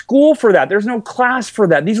no school for that. There's no class for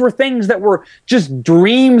that. These were things that were just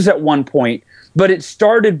dreams at one point, but it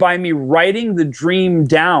started by me writing the dream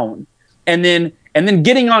down and then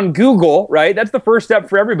getting on Google, right? That's the first step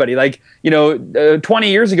for everybody. 20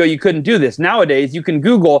 years ago, you couldn't do this. Nowadays, you can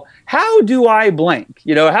Google, how do I blank?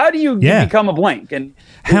 How do you become a blank? And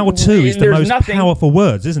how to is the most powerful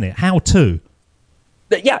words, isn't it? How to.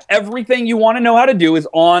 Yeah, everything you want to know how to do is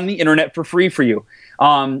on the internet for free for you.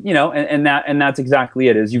 And that's exactly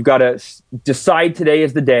it. Is you've got to decide today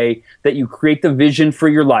is the day that you create the vision for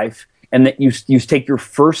your life, and that you take your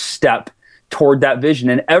first step toward that vision.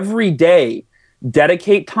 And every day,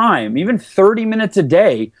 dedicate time, even 30 minutes a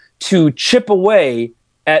day, to chip away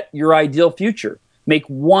at your ideal future. Make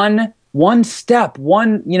one step,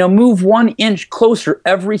 move 1 inch closer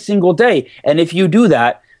every single day. And if you do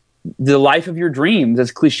that, the life of your dreams,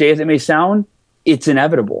 as cliche as it may sound, it's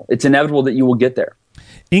inevitable. It's inevitable that you will get there.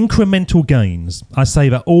 Incremental gains. I say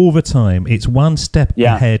that all the time. It's one step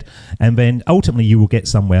ahead, and then ultimately you will get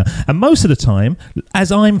somewhere. And most of the time,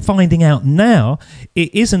 as I'm finding out now,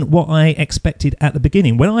 it isn't what I expected at the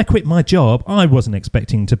beginning. When I quit my job, I wasn't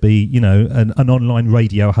expecting to be, an online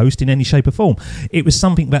radio host in any shape or form. It was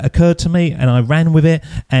something that occurred to me, and I ran with it,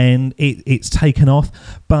 and it's taken off.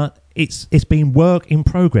 But it's been work in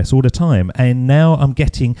progress all the time, and now I'm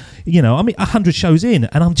getting 100 shows in,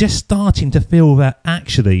 and I'm just starting to feel that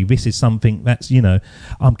actually this is something that's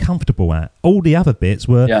I'm comfortable at. All the other bits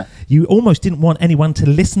were you almost didn't want anyone to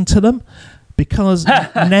listen to them, because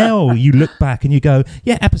now you look back and you go,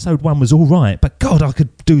 yeah, episode 1 was all right, but God, I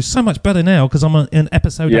could do so much better now because I'm in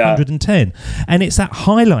episode 110. And it's that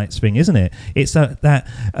highlights thing, isn't it? It's that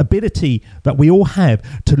ability that we all have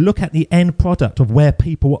to look at the end product of where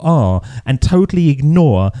people are and totally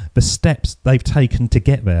ignore the steps they've taken to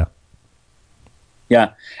get there.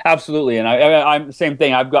 Yeah, absolutely. And I'm same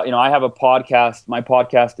thing. I've got, I have a podcast. My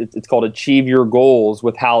podcast, it's called Achieve Your Goals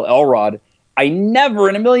with Hal Elrod. I never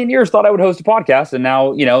in a million years thought I would host a podcast. And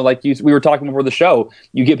now, we were talking before the show,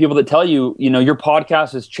 you get people that tell you, your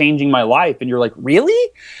podcast is changing my life. And you're like,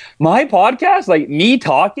 really? My podcast? Like me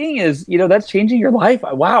talking is, that's changing your life?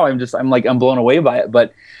 Wow. I'm blown away by it.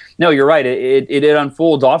 But no, you're right. It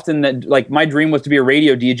unfolds often that, like, my dream was to be a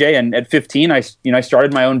radio DJ. And at 15, I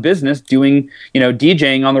started my own business doing,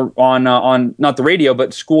 DJing on not the radio,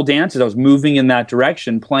 but school dances. I was moving in that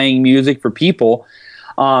direction, playing music for people.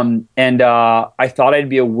 And I thought I'd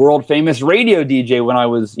be a world famous radio DJ when I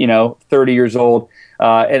was, 30 years old.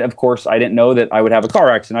 And of course, I didn't know that I would have a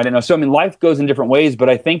car accident. I didn't know. So, life goes in different ways,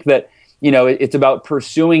 but I think that, it's about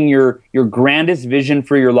pursuing your grandest vision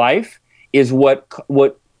for your life is what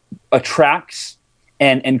attracts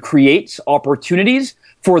and creates opportunities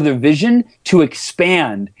for the vision to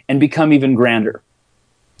expand and become even grander.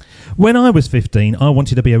 When I was 15, I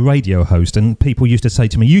wanted to be a radio host, and people used to say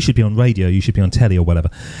to me, "You should be on radio, you should be on telly or whatever."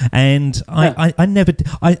 And I never.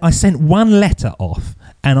 I sent one letter off,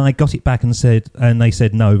 and I got it back and they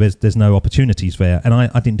said no, there's no opportunities there, and I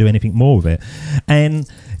didn't do anything more with it. And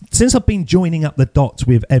since I've been joining up the dots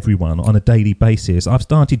with everyone on a daily basis, I've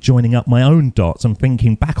started joining up my own dots and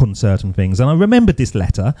thinking back on certain things. And I remembered this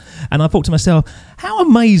letter, and I thought to myself, how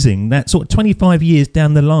amazing that sort of 25 years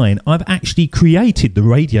down the line, I've actually created the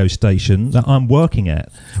radio station that I'm working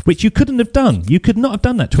at, which you couldn't have done. You could not have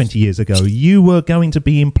done that 20 years ago. You were going to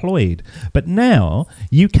be employed. But now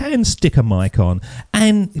you can stick a mic on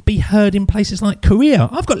and be heard in places like Korea.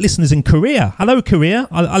 I've got listeners in Korea. Hello, Korea.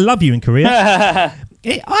 I love you in Korea.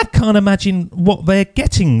 I can't imagine what they're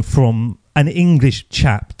getting from an English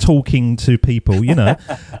chap talking to people,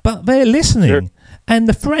 but they're listening. Sure. And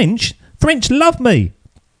the French love me.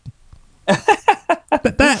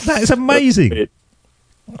 that is amazing.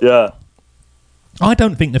 Yeah. I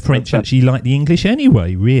don't think the French actually like the English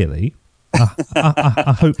anyway, really.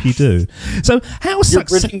 I hope you do. So how you're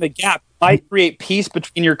bridging the gap might create peace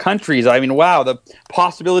between your countries. I mean, wow, the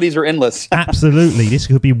possibilities are endless. Absolutely. This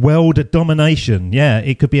could be world domination. Yeah,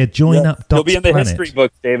 it could be a join-up dots You'll be in the planet. history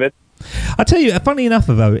books, David. I tell you, funny enough,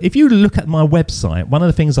 though, if you look at my website, one of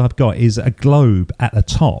the things I've got is a globe at the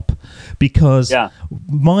top, because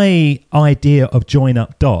my idea of join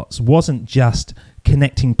up dots wasn't just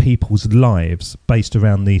connecting people's lives based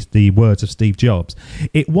around the words of Steve Jobs.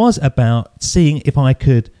 It was about seeing if I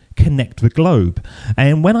could connect the globe.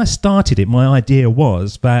 And when I started it, my idea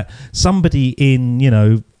was that somebody in,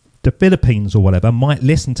 the Philippines or whatever might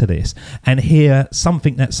listen to this and hear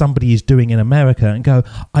something that somebody is doing in America and go,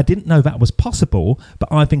 I didn't know that was possible,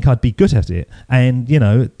 but I think I'd be good at it. And,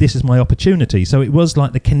 this is my opportunity. So it was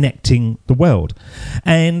like the connecting the world.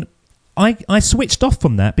 And I switched off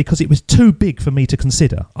from that because it was too big for me to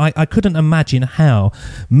consider. I couldn't imagine how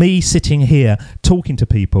me sitting here talking to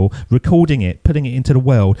people, recording it, putting it into the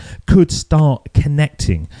world could start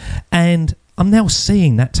connecting. And I'm now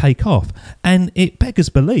seeing that take off, and it beggars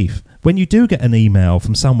belief. When you do get an email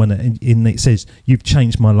from someone and it says, you've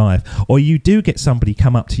changed my life, or you do get somebody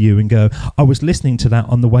come up to you and go, I was listening to that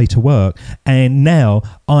on the way to work, and now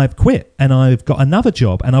I've quit and I've got another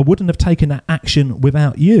job, and I wouldn't have taken that action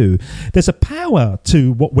without you. There's a power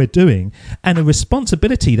to what we're doing and a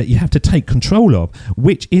responsibility that you have to take control of,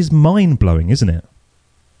 which is mind-blowing, isn't it?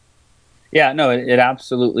 Yeah, no, it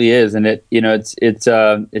absolutely is, and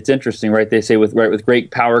it's interesting, right? They say with great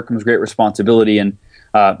power comes great responsibility, and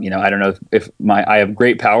I don't know if I have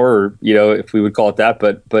great power, or if we would call it that,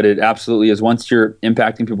 but it absolutely is. Once you're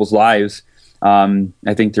impacting people's lives,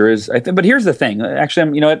 I think there is. But here's the thing.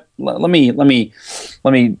 Actually, let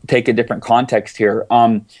me take a different context here.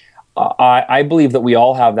 I believe that we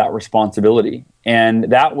all have that responsibility. And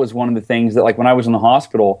that was one of the things that, like, when I was in the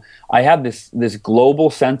hospital, I had this global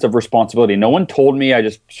sense of responsibility. No one told me. I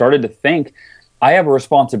just started to think I have a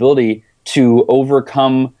responsibility to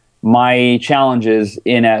overcome my challenges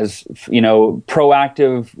in as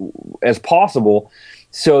proactive as possible,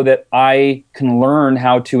 so that I can learn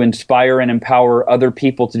how to inspire and empower other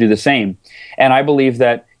people to do the same. And I believe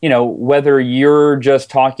that whether you're just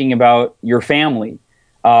talking about your family,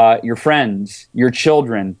 your friends, your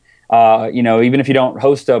children, even if you don't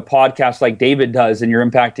host a podcast like David does and you're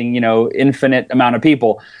impacting, infinite amount of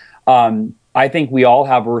people, I think we all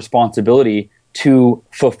have a responsibility to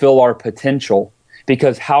fulfill our potential,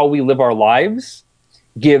 because how we live our lives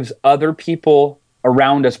gives other people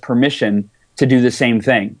around us permission to do the same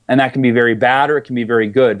thing. And that can be very bad, or it can be very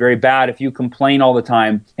good. Very bad if you complain all the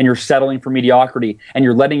time and you're settling for mediocrity and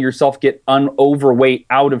you're letting yourself get overweight,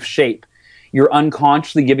 out of shape. You're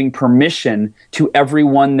unconsciously giving permission to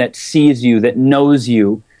everyone that sees you, that knows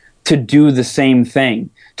you, to do the same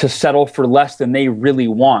thing, to settle for less than they really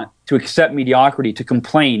want, to accept mediocrity, to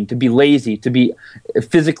complain, to be lazy, to be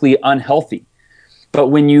physically unhealthy. But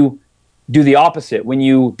when you do the opposite, when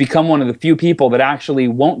you become one of the few people that actually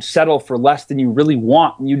won't settle for less than you really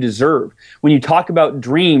want and you deserve, when you talk about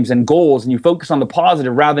dreams and goals and you focus on the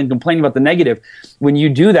positive rather than complaining about the negative, when you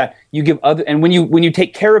do that, you give other, and when you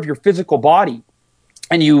take care of your physical body,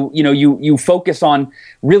 and you focus on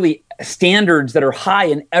really standards that are high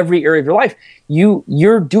in every area of your life,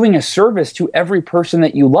 you're doing a service to every person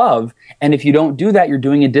that you love. And if you don't do that, you're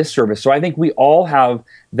doing a disservice. So I think we all have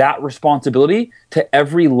that responsibility to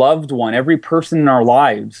every loved one, every person in our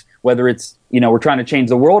lives, whether it's, we're trying to change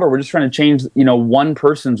the world or we're just trying to change, one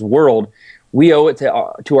person's world. We owe it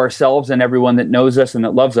to ourselves and everyone that knows us and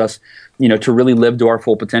that loves us, to really live to our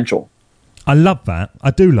full potential. I love that.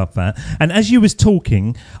 I do love that. And as you was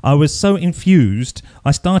talking, I was so infused,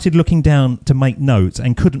 I started looking down to make notes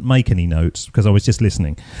and couldn't make any notes because I was just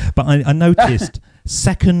listening. But I noticed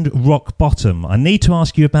second rock bottom. I need to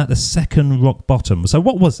ask you about the second rock bottom. So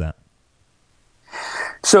what was that?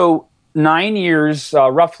 So 9 years,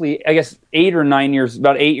 roughly, I guess 8 or 9 years,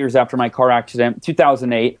 about 8 years after my car accident,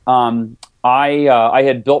 2008, I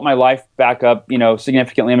had built my life back up,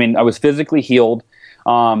 significantly. I mean, I was physically healed.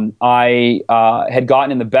 I had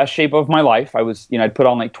gotten in the best shape of my life. I was, I'd put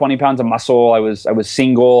on like 20 pounds of muscle. I was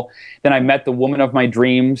single. Then I met the woman of my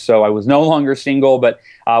dreams. So I was no longer single, but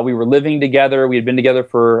we were living together. We had been together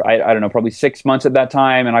for, I don't know, probably 6 months at that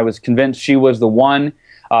time. And I was convinced she was the one,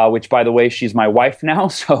 which, by the way, she's my wife now.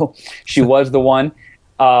 So she was the one.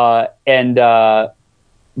 But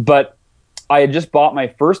I had just bought my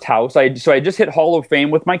first house. So I just hit Hall of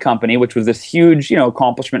Fame with my company, which was this huge,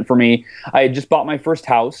 accomplishment for me. I had just bought my first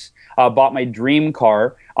house, bought my dream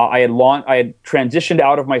car. I had transitioned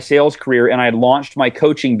out of my sales career, and I had launched my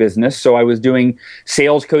coaching business. So I was doing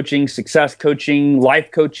sales coaching, success coaching,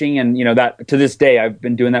 life coaching, and that to this day I've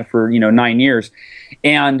been doing that for 9 years.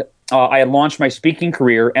 And I had launched my speaking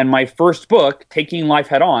career, and my first book, Taking Life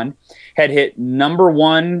Head On, had hit number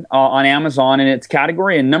 1 on Amazon in its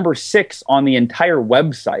category and number 6 on the entire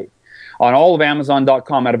website. On all of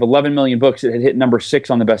Amazon.com, out of 11 million books, it had hit number 6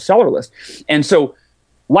 on the bestseller list. And so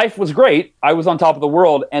life was great. I was on top of the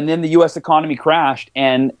world, and then the U.S. economy crashed,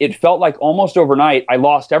 and it felt like almost overnight I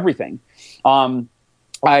lost everything. My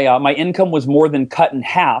income was more than cut in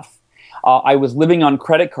half. I was living on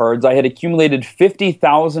credit cards. I had accumulated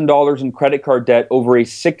 $50,000 in credit card debt over a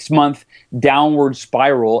 6-month downward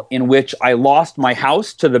spiral in which I lost my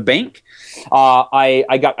house to the bank.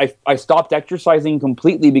 I stopped exercising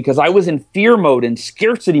completely because I was in fear mode and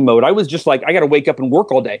scarcity mode. I was just like, I got to wake up and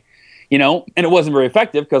work all day, and it wasn't very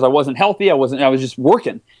effective because I wasn't healthy. I was just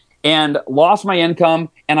working. And lost my income,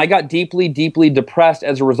 and I got deeply, deeply depressed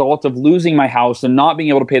as a result of losing my house and not being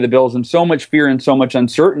able to pay the bills, and so much fear and so much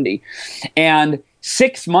uncertainty. And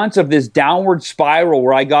 6 months of this downward spiral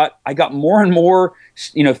where I got more and more,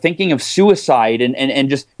 thinking of suicide and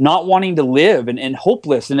just not wanting to live and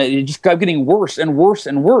hopeless, and it just kept getting worse and worse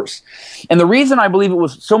and worse. And the reason I believe it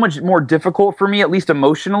was so much more difficult for me, at least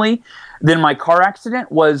emotionally, than my car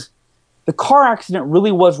accident was the car accident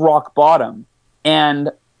really was rock bottom,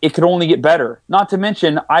 and it could only get better. Not to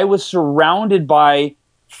mention, I was surrounded by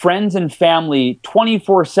friends and family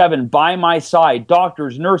 24/7 by my side,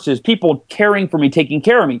 doctors, nurses, people caring for me, taking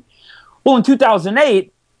care of me. Well, in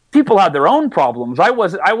 2008, people had their own problems. I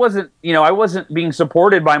wasn't being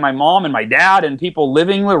supported by my mom and my dad and people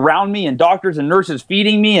living around me and doctors and nurses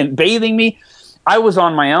feeding me and bathing me. I was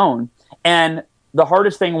on my own. And the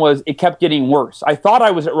hardest thing was it kept getting worse. I thought I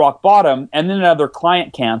was at rock bottom, and then another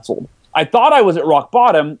client canceled. I thought I was at rock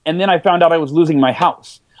bottom, and then I found out I was losing my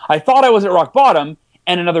house. I thought I was at rock bottom,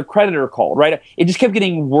 and another creditor called, right? It just kept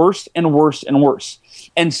getting worse and worse and worse.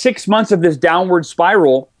 And 6 months of this downward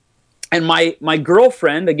spiral, and my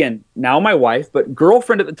girlfriend, again, now my wife, but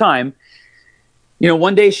girlfriend at the time,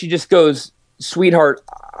 one day she just goes, "Sweetheart,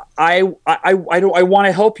 I want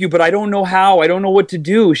to help you, but I don't know how. I don't know what to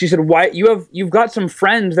do." She said, "Why? You've got some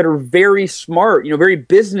friends that are very smart, very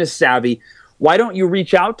business savvy. Why don't you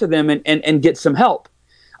reach out to them and get some help?"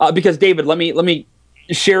 Because David, let me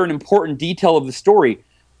share an important detail of the story.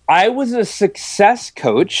 I was a success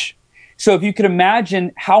coach. So if you could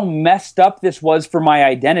imagine how messed up this was for my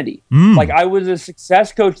identity. Like, I was a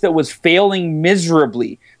success coach that was failing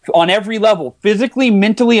miserably on every level, physically,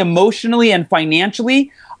 mentally, emotionally, and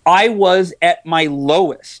financially. I was at my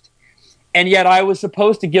lowest. And yet I was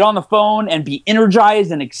supposed to get on the phone and be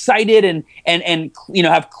energized and excited and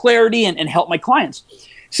have clarity and help my clients.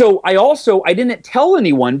 So I didn't tell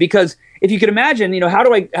anyone, because if you could imagine, how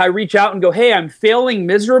do I reach out and go, "Hey, I'm failing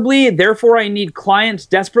miserably, therefore I need clients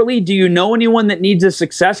desperately. Do you know anyone that needs a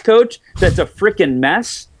success coach that's a freaking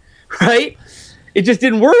mess?" Right? It just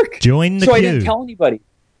didn't work. Join the queue. So I didn't tell anybody.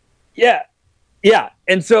 Yeah.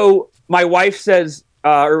 And so my wife says,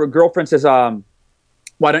 or a girlfriend says,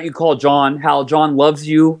 "Why don't you call John? Hal, John loves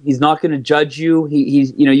you. He's not going to judge you.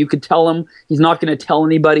 He's you could tell him. He's not going to tell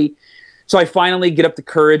anybody." So I finally get up the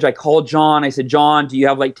courage. I called John. I said, "John, do you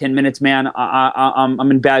have like 10 minutes, man? I'm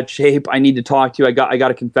in bad shape. I need to talk to you. I got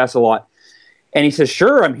to confess a lot." And he says,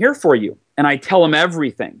 "Sure, I'm here for you." And I tell him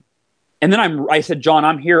everything. And then I said, "John,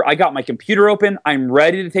 I'm here. I got my computer open. I'm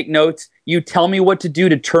ready to take notes. You tell me what to do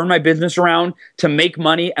to turn my business around, to make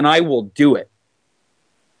money, and I will do it."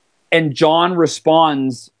 And John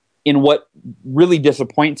responds in what really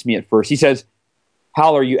disappoints me at first. He says,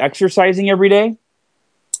 "Hal, are you exercising every day?"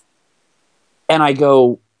 And I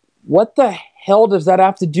go, what the hell does that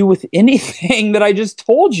have to do with anything that I just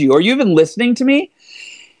told you? Are you even listening to me?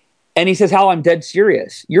 And he says, Hal, I'm dead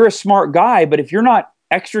serious. You're a smart guy, but if you're not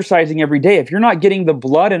exercising every day, if you're not getting the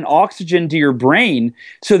blood and oxygen to your brain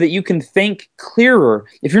so that you can think clearer,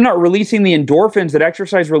 if you're not releasing the endorphins that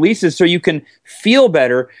exercise releases so you can feel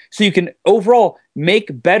better, so you can overall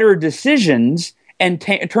make better decisions and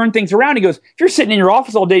turn things around. He goes, if you're sitting in your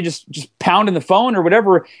office all day just pounding the phone or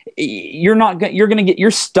whatever,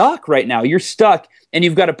 you're stuck right now. You're stuck, and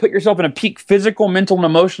you've got to put yourself in a peak physical, mental, and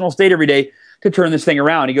emotional state every day to turn this thing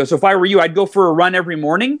around. He goes, so if I were you, I'd go for a run every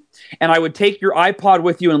morning, and I would take your iPod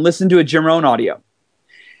with you and listen to a Jim Rohn audio.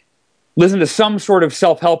 Listen to some sort of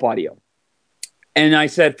self-help audio. And I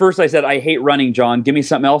said, I hate running, John. Give me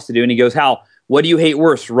something else to do. And he goes, Hal, what do you hate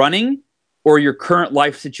worse, running or your current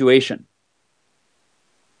life situation?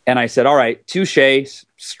 And I said, all right, touche,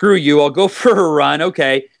 screw you. I'll go for a run.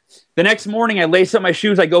 Okay. The next morning, I lace up my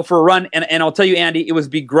shoes. I go for a run. And I'll tell you, David, it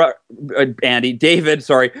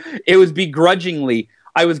was begrudgingly.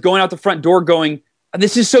 I was going out the front door going,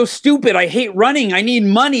 this is so stupid. I hate running. I need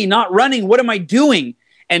money, not running. What am I doing?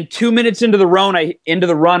 And 2 minutes into the run, I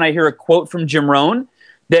hear a quote from Jim Rohn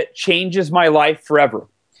that changes my life forever.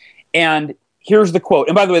 And here's the quote.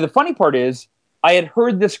 And by the way, the funny part is, I had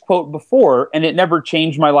heard this quote before, and it never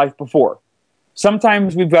changed my life before.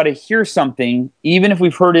 Sometimes we've got to hear something, even if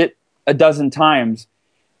we've heard it a dozen times,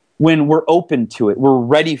 when we're open to it, we're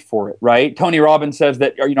ready for it, right? Tony Robbins says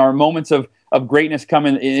that our moments of greatness come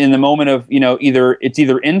in the moment of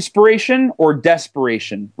either inspiration or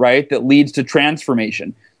desperation, right? That leads to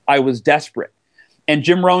transformation. I was desperate, and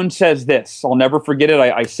Jim Rohn says this. I'll never forget it.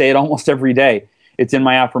 I say it almost every day. It's in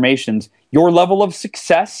my affirmations. Your level of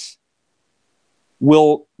success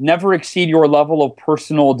will never exceed your level of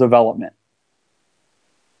personal development.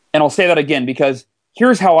 And I'll say that again because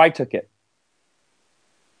here's how I took it.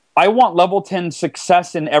 I want level 10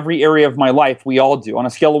 success in every area of my life. We all do. On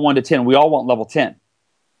a scale of 1 to 10, we all want level 10.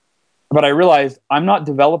 But I realized I'm not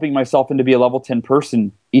developing myself into be a level 10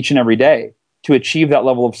 person each and every day to achieve that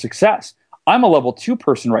level of success. I'm a level 2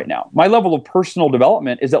 person right now. My level of personal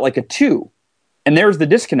development is at like a 2. And there's the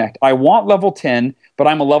disconnect. I want level 10, but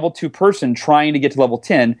I'm a level 2 person trying to get to level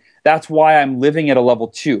 10. That's why I'm living at a level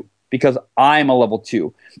 2, because I'm a level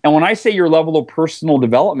 2. And when I say your level of personal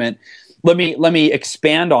development, let me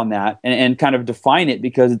expand on that and kind of define it,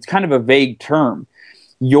 because it's kind of a vague term.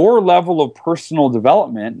 Your level of personal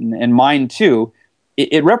development, and mine too,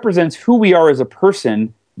 it represents who we are as a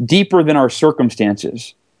person deeper than our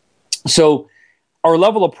circumstances. So our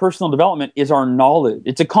level of personal development is our knowledge.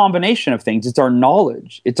 It's a combination of things. It's our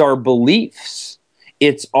knowledge. It's our beliefs.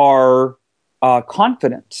 It's our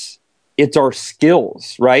confidence. It's our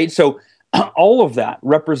skills, right? So all of that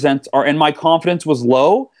represents and my confidence was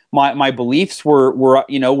low. My beliefs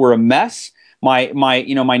were a mess. My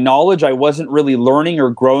knowledge, I wasn't really learning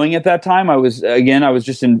or growing at that time. I was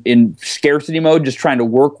just in scarcity mode, just trying to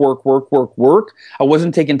work. I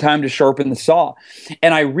wasn't taking time to sharpen the saw.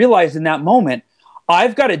 And I realized in that moment,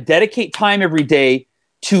 I've got to dedicate time every day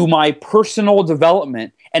to my personal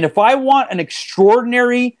development. And if I want an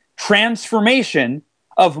extraordinary transformation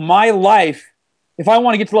of my life, if I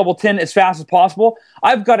want to get to level 10 as fast as possible,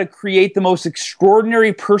 I've got to create the most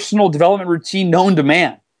extraordinary personal development routine known to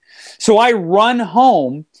man. So I run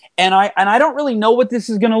home, and I don't really know what this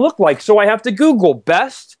is going to look like. So I have to Google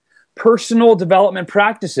best personal development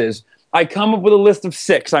practices. I come up with a list of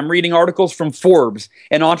 6. I'm reading articles from Forbes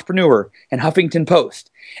and Entrepreneur and Huffington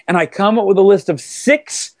Post. And I come up with a list of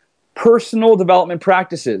 6 personal development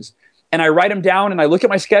practices. And I write them down, and I look at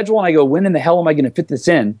my schedule, and I go, when in the hell am I going to fit this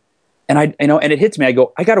in? And and it hits me. I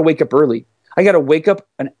go, I got to wake up early. I got to wake up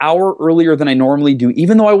an hour earlier than I normally do.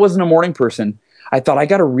 Even though I wasn't a morning person, I thought I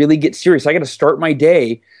got to really get serious. I got to start my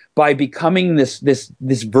day by becoming this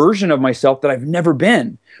version of myself that I've never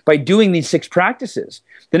been, by doing these 6 practices.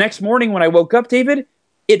 The next morning when I woke up, David,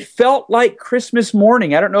 it felt like Christmas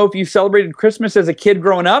morning. I don't know if you celebrated Christmas as a kid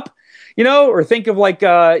growing up, or think of like,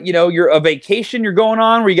 you're a vacation you're going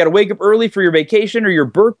on where you got to wake up early for your vacation or your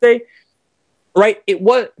birthday, right? It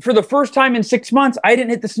was, for the first time in 6 months, I didn't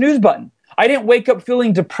hit the snooze button. I didn't wake up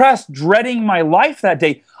feeling depressed, dreading my life that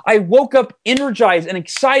day. I woke up energized and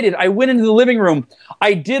excited. I went into the living room.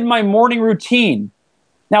 I did my morning routine.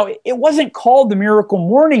 Now, it wasn't called the Miracle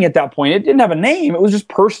Morning at that point. It didn't have a name. It was just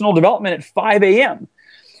personal development at 5 a.m.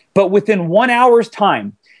 But within 1 hour's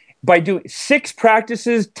time, by doing 6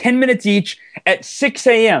 practices, 10 minutes each at 6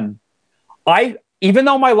 a.m., even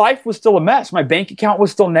though my life was still a mess, my bank account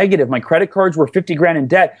was still negative, my credit cards were 50 grand in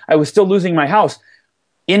debt, I was still losing my house.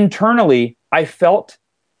 Internally, I felt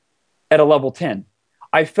at a level 10.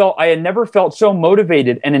 I had never felt so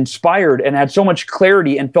motivated and inspired and had so much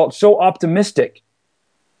clarity and felt so optimistic.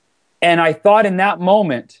 And I thought in that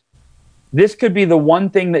moment, this could be the one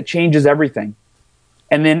thing that changes everything.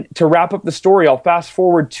 And then to wrap up the story, I'll fast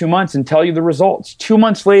forward 2 months and tell you the results. 2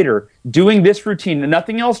 months later, doing this routine, and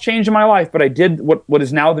nothing else changed in my life, but I did what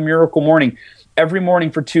is now the Miracle Morning every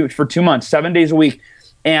morning for 2 months, 7 days a week.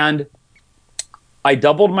 And I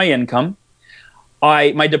doubled my income.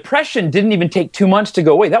 My depression didn't even take 2 months to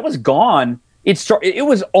go away. That was gone. It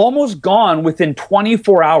was almost gone within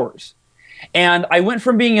 24 hours. And I went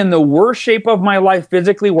from being in the worst shape of my life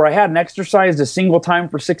physically, where I hadn't exercised a single time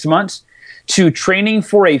for 6 months, to training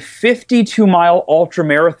for a 52-mile ultra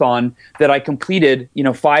marathon that I completed,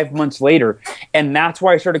 5 months later. And that's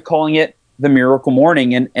why I started calling it the Miracle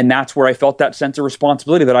Morning. And that's where I felt that sense of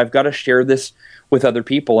responsibility that I've got to share this with other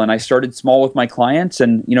people. And I started small with my clients.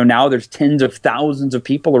 And, now there's tens of thousands of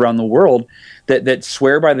people around the world that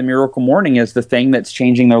swear by the Miracle Morning as the thing that's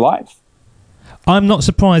changing their life. I'm not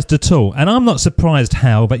surprised at all. And I'm not surprised,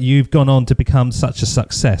 Hal, that you've gone on to become such a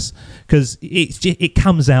success, because it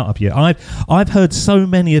comes out of you. I've heard so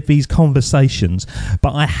many of these conversations,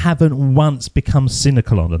 but I haven't once become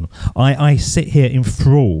cynical on them. I sit here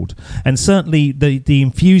enthralled. And certainly the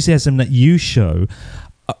enthusiasm that you show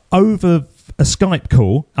over a Skype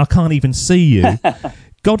call, I can't even see you.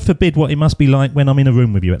 God forbid what it must be like when I'm in a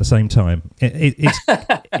room with you at the same time. It's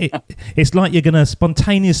like you're going to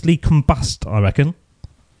spontaneously combust, I reckon.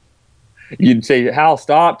 You'd say, Hal,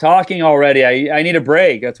 stop talking already. I need a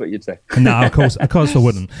break. That's what you'd say. No, of course I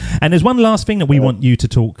wouldn't. And there's one last thing that we want you to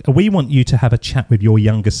talk. We want you to have a chat with your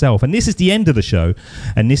younger self. And this is the end of the show.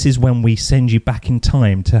 And this is when we send you back in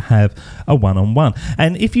time to have a one-on-one.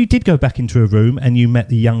 And if you did go back into a room and you met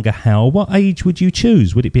the younger Hal, what age would you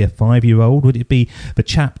choose? Would it be a 5-year-old? Would it be the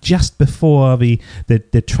chap just before the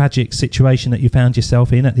tragic situation that you found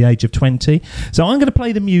yourself in at the age of 20? So I'm going to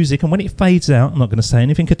play the music, and when it fades out, I'm not going to say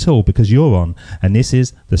anything at all, because you're on, and this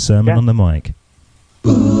is the Sermon on the Mic.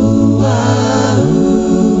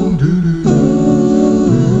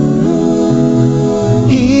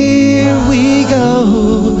 Here we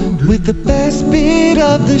go with the best bit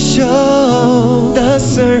of the show, the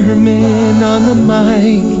Sermon on the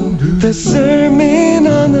Mic, the Sermon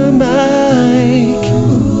on the Mic.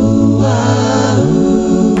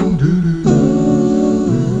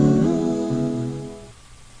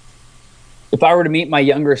 If I were to meet my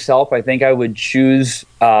younger self, I think I would choose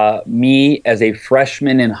me as a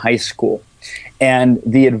freshman in high school. And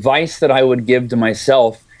the advice that I would give to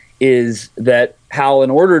myself is that, Hal,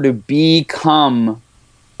 in order to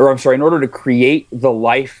create the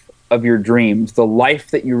life of your dreams, the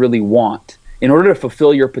life that you really want, in order to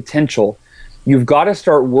fulfill your potential, you've got to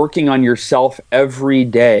start working on yourself every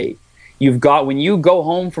day. When you go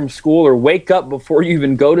home from school, or wake up before you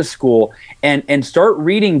even go to school, and start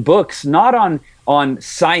reading books, not on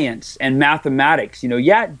science and mathematics.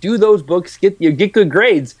 Do those books, get good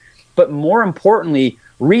grades, but more importantly,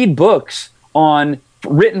 read books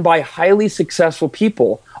written by highly successful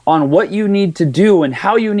people on what you need to do and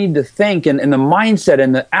how you need to think, and the mindset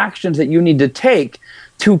and the actions that you need to take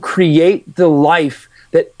to create the life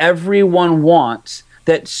that everyone wants,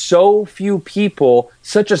 that so few people,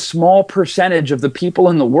 such a small percentage of the people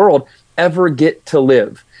in the world, ever get to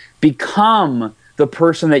live. Become the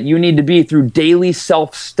person that you need to be through daily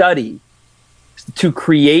self-study to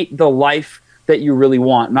create the life that you really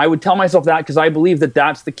want. And I would tell myself that because I believe that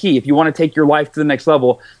that's the key. If you want to take your life to the next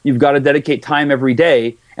level, you've got to dedicate time every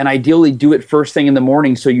day, and ideally do it first thing in the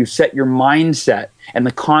morning, so you set your mindset and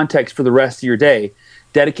the context for the rest of your day.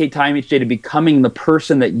 Dedicate time each day to becoming the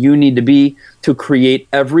person that you need to be to create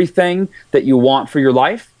everything that you want for your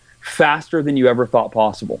life faster than you ever thought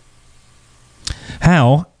possible.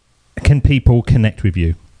 How can people connect with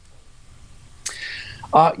you?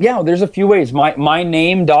 There's a few ways.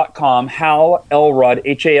 Myname.com, Hal Elrod,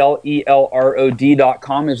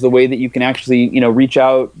 HALELROD.com is the way that you can actually, reach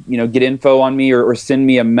out, get info on me or send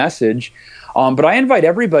me a message. But I invite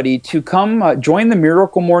everybody to come join the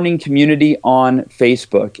Miracle Morning community on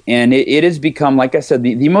Facebook. And it has become, like I said,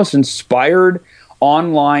 the most inspired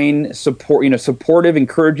online supportive,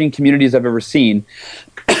 encouraging communities I've ever seen.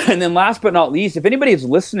 And then last but not least, if anybody is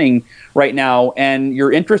listening right now and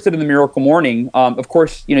you're interested in the Miracle Morning, of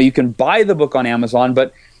course, you can buy the book on Amazon,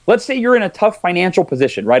 but let's say you're in a tough financial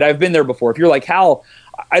position, right? I've been there before. If you're like, Hal,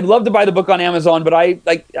 I'd love to buy the book on Amazon, but I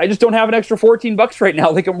just don't have an extra $14 right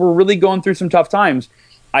now. We're really going through some tough times.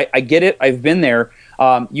 I get it. I've been there.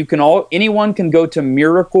 Anyone can go to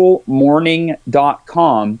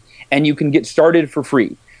miraclemorning.com and you can get started for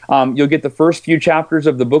free. You'll get the first few chapters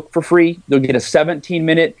of the book for free. You'll get a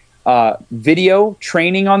 17-minute video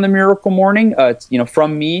training on the Miracle Morning,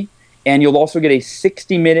 from me, and you'll also get a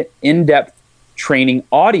 60-minute in-depth training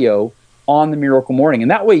audio on the Miracle Morning.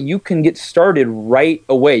 And that way you can get started right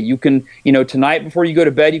away. You can, tonight before you go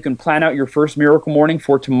to bed, you can plan out your first Miracle Morning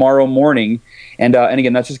for tomorrow morning. And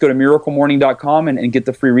again, that's just go to miraclemorning.com and get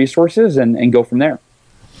the free resources and go from there.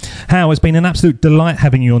 Hal, it's been an absolute delight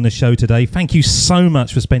having you on the show today. Thank you so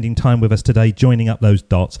much for spending time with us today, joining up those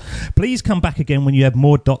dots. Please come back again when you have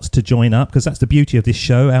more dots to join up, because that's the beauty of this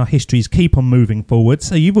show. Our histories keep on moving forward,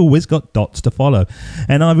 so you've always got dots to follow.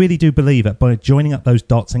 And I really do believe that by joining up those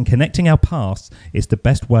dots and connecting our pasts, it's the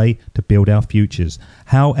best way to build our futures.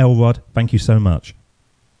 Hal Elrod, thank you so much.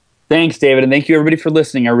 Thanks, David, and thank you everybody for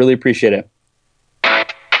listening. I really appreciate it.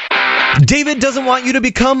 David doesn't want you to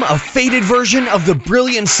become a faded version of the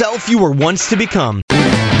brilliant self you were once to become.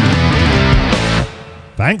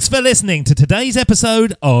 Thanks for listening to today's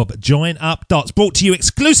episode of Join Up Dots, brought to you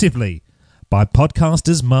exclusively by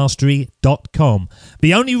podcastersmastery.com,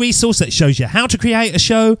 the only resource that shows you how to create a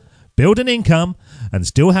show, build an income, and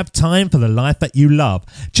still have time for the life that you love.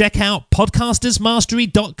 Check out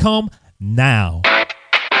podcastersmastery.com now.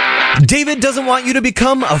 David doesn't want you to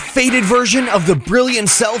become a faded version of the brilliant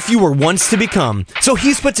self you were once to become. So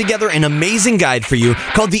he's put together an amazing guide for you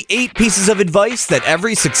called the 8 Pieces of Advice that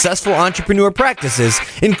every successful entrepreneur practices,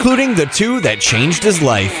 including the 2 that changed his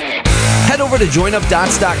life. Head over to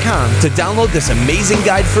joinupdots.com to download this amazing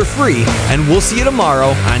guide for free, and we'll see you tomorrow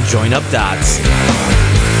on Join Up Dots.